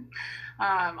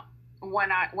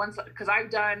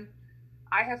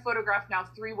 I have photographed now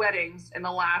 3 weddings in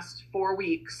the last 4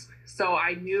 weeks. So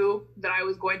I knew that I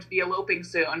was going to be eloping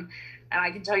soon. And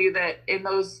I can tell you that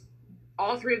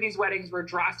all 3 of these weddings were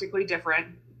drastically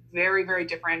different, very, very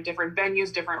different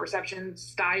venues, different reception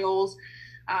styles,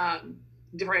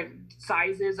 different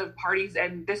sizes of parties.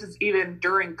 And this is even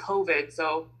during COVID.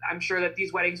 So I'm sure that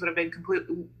these weddings would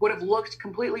have looked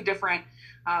completely different,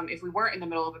 if we weren't in the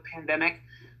middle of a pandemic.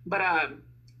 But,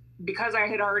 because I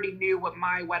had already knew what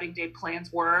my wedding day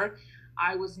plans were,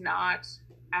 I was not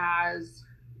as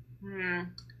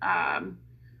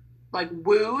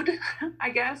wooed, I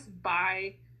guess,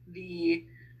 by the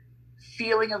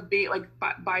feeling of being like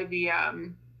by the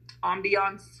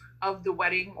ambiance of the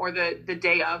wedding or the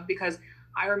day of, because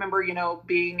I remember, you know,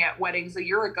 being at weddings a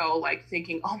year ago, like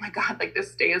thinking, oh my God, like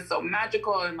this day is so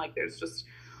magical, and like there's just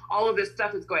all of this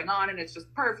stuff is going on and it's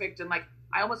just perfect, and like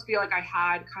I almost feel like I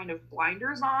had kind of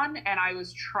blinders on, and I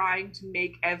was trying to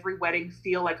make every wedding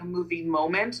feel like a movie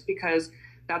moment, because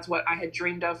that's what I had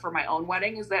dreamed of for my own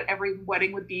wedding, is that every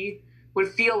wedding would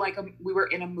feel like we were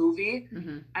in a movie.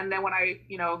 Mm-hmm. And then when I,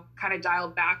 you know, kind of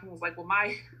dialed back and was like, well,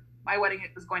 my wedding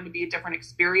is going to be a different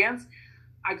experience,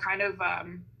 I kind of,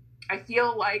 I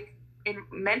feel like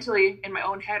mentally in my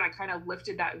own head, I kind of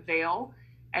lifted that veil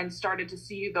and started to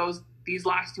see these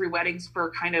last 3 weddings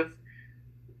for kind of,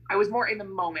 I was more in the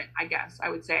moment, I guess I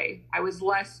would say. I was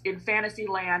less in fantasy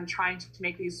land trying to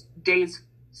make these days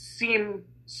seem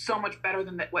so much better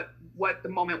than what the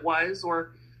moment was,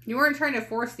 or You weren't trying to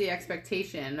force the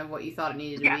expectation of what you thought it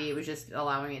needed to be. It was just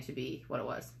allowing it to be what it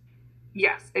was.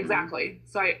 Yes, exactly.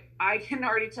 So I can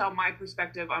already tell my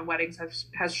perspective on weddings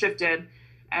has shifted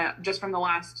just from the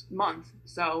last month.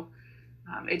 So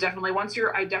it definitely,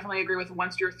 I definitely agree with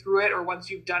once you're through it, or once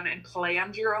you've done and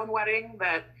planned your own wedding,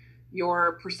 that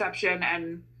your perception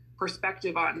and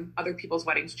perspective on other people's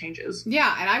weddings changes.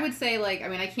 Yeah, and I would say, like, I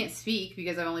mean, I can't speak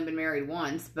because I've only been married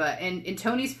once, but in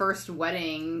Tony's first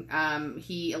wedding,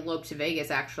 he eloped to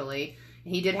Vegas, actually.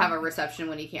 He did have a reception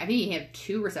when he came. I think he had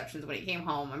 2 receptions when he came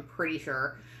home, I'm pretty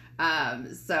sure.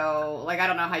 So, like, I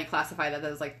don't know how you classify that.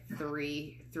 There's, like,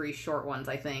 three short ones,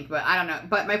 I think. But I don't know.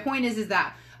 But my point is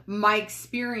that my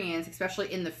experience,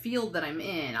 especially in the field that I'm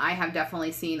in, I have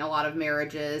definitely seen a lot of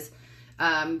marriages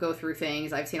go through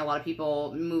things. I've seen a lot of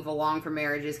people move along from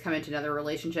marriages, come into other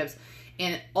relationships,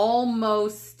 and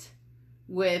almost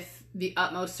with the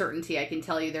utmost certainty, I can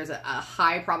tell you there's a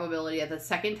high probability that the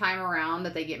second time around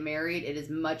that they get married, it is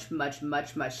much, much,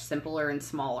 much, much simpler and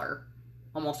smaller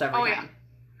almost every time. Yeah.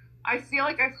 I feel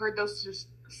like I've heard those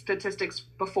statistics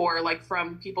before, like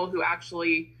from people who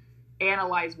actually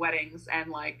analyze weddings and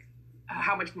like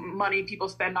how much money people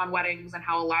spend on weddings and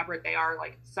how elaborate they are.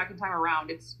 Like, second time around,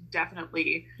 it's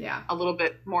definitely a little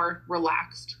bit more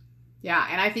relaxed. Yeah,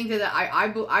 and I think that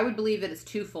I would believe that it's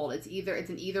twofold. It's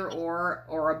an either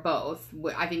or a both.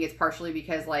 I think it's partially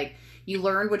because, like, you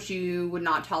learned what you would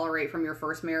not tolerate from your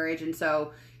first marriage, and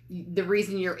so the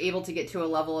reason you're able to get to a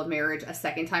level of marriage a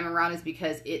second time around is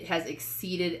because it has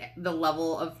exceeded the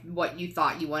level of what you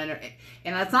thought you wanted.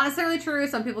 And that's not necessarily true.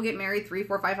 Some people get married 3,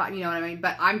 4, 5, 5, you know what I mean?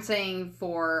 But I'm saying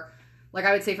for, like,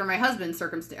 I would say for my husband's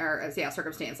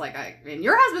circumstance, like, in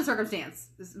your husband's circumstance,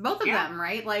 both of them,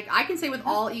 right? Like, I can say with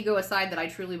all ego aside that I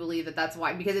truly believe that that's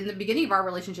why, because in the beginning of our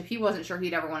relationship, he wasn't sure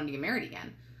he'd ever wanted to get married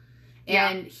again.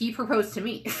 And he proposed to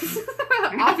me,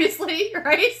 obviously,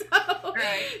 right?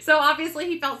 So obviously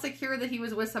he felt secure that he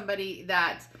was with somebody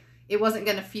that it wasn't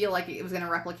going to feel like it was going to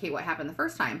replicate what happened the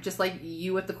first time. Just like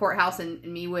you with the courthouse and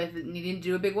me with needing to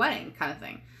do a big wedding kind of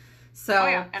thing. So,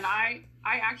 and I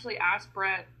actually asked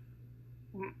Brett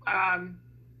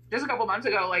just a couple months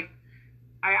ago, like,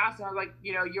 I asked him, I was like,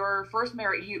 you know, your first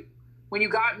marriage, when you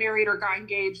got married or got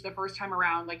engaged the first time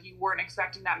around, like, you weren't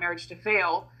expecting that marriage to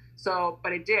fail. So,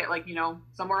 but it did, like, you know,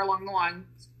 somewhere along the line,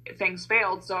 things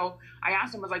failed. So I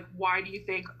asked him, I was like, why do you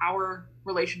think our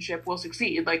relationship will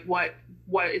succeed? Like, what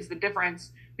is the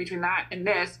difference between that and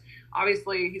this?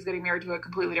 Obviously, he's getting married to a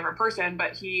completely different person,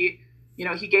 but he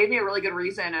gave me a really good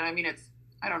reason. And I mean,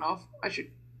 I don't know if I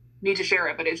need to share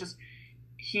it, but it's just,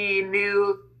 he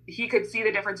knew he could see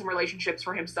the difference in relationships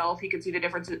for himself. He could see the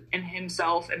difference in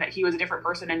himself and that he was a different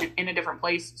person and in a different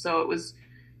place. So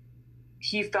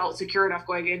he felt secure enough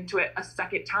going into it a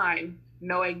second time,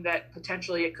 knowing that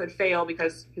potentially it could fail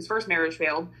because his first marriage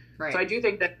failed. Right. So I do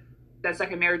think that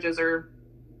second marriages are,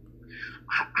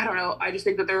 I don't know, I just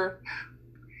think that they're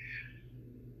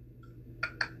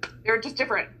just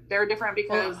different. They're different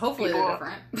because hopefully people,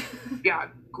 they're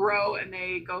different. Grow and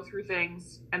they go through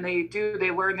things and they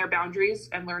learn their boundaries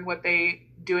and learn what they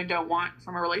do and don't want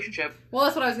from a relationship. Well,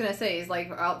 that's what I was going to say is, like,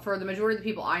 for the majority of the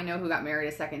people I know who got married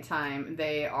a second time,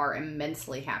 they are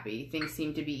immensely happy. Things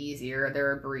seem to be easier.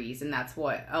 They're a breeze, and that's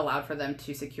what allowed for them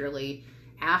to securely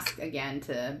ask again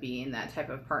to be in that type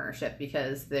of partnership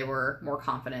because they were more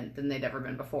confident than they'd ever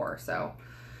been before. So,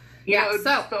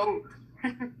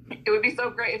 it would be so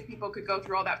great if people could go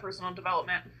through all that personal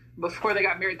development before they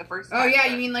got married the first time. Oh, yeah,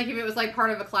 you mean like if it was like part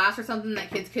of a class or something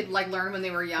that kids could like learn when they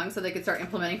were young so they could start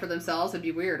implementing for themselves? It'd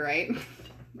be weird, right?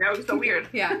 That would be so weird.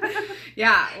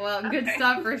 Yeah, well, good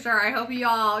stuff for sure. I hope you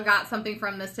all got something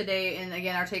from this today. And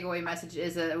again, our takeaway message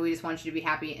is that we just want you to be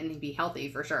happy and be healthy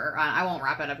for sure. I won't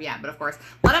wrap it up yet, but of course,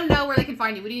 let them know where they can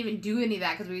find you. We didn't even do any of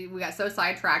that because we got so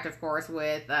sidetracked, of course,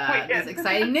 with this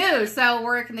exciting news. So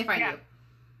where can they find you?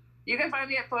 You can find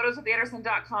me at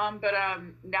photoswithanderson.com, but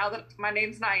now that my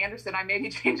name's Nia Anderson, I may be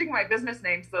changing my business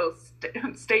name, so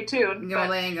stay tuned. They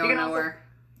ain't going nowhere.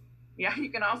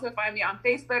 You can also find me on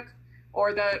Facebook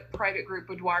or the private group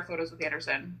Boudoir Photos with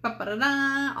Anderson.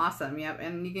 Awesome, yep.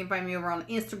 And you can find me over on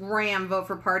Instagram, Vote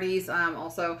for Parties.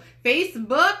 Also,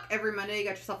 Facebook, every Monday, you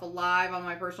got yourself a live on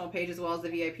my personal page as well as the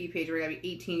VIP page where you gotta be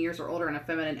 18 years or older and a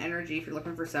feminine energy if you're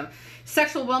looking for some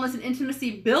sexual wellness and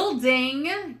intimacy building.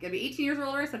 Gotta be 18 years or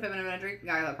older, it's a feminine energy.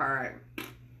 Got that part right.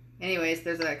 Anyways,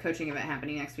 there's a coaching event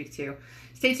happening next week too.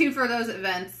 Stay tuned for those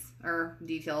events or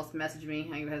details. Message me.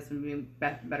 I think it has to be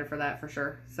better for that for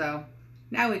sure. So,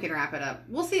 now we can wrap it up.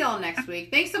 We'll see y'all next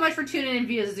week. Thanks so much for tuning in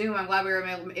via Zoom. I'm glad we were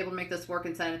able to make this work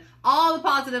and send all the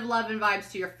positive love and vibes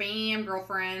to your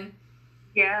girlfriend.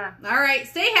 Yeah. All right.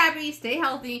 Stay happy, stay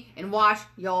healthy, and wash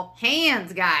your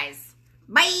hands, guys.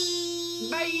 Bye.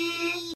 Bye.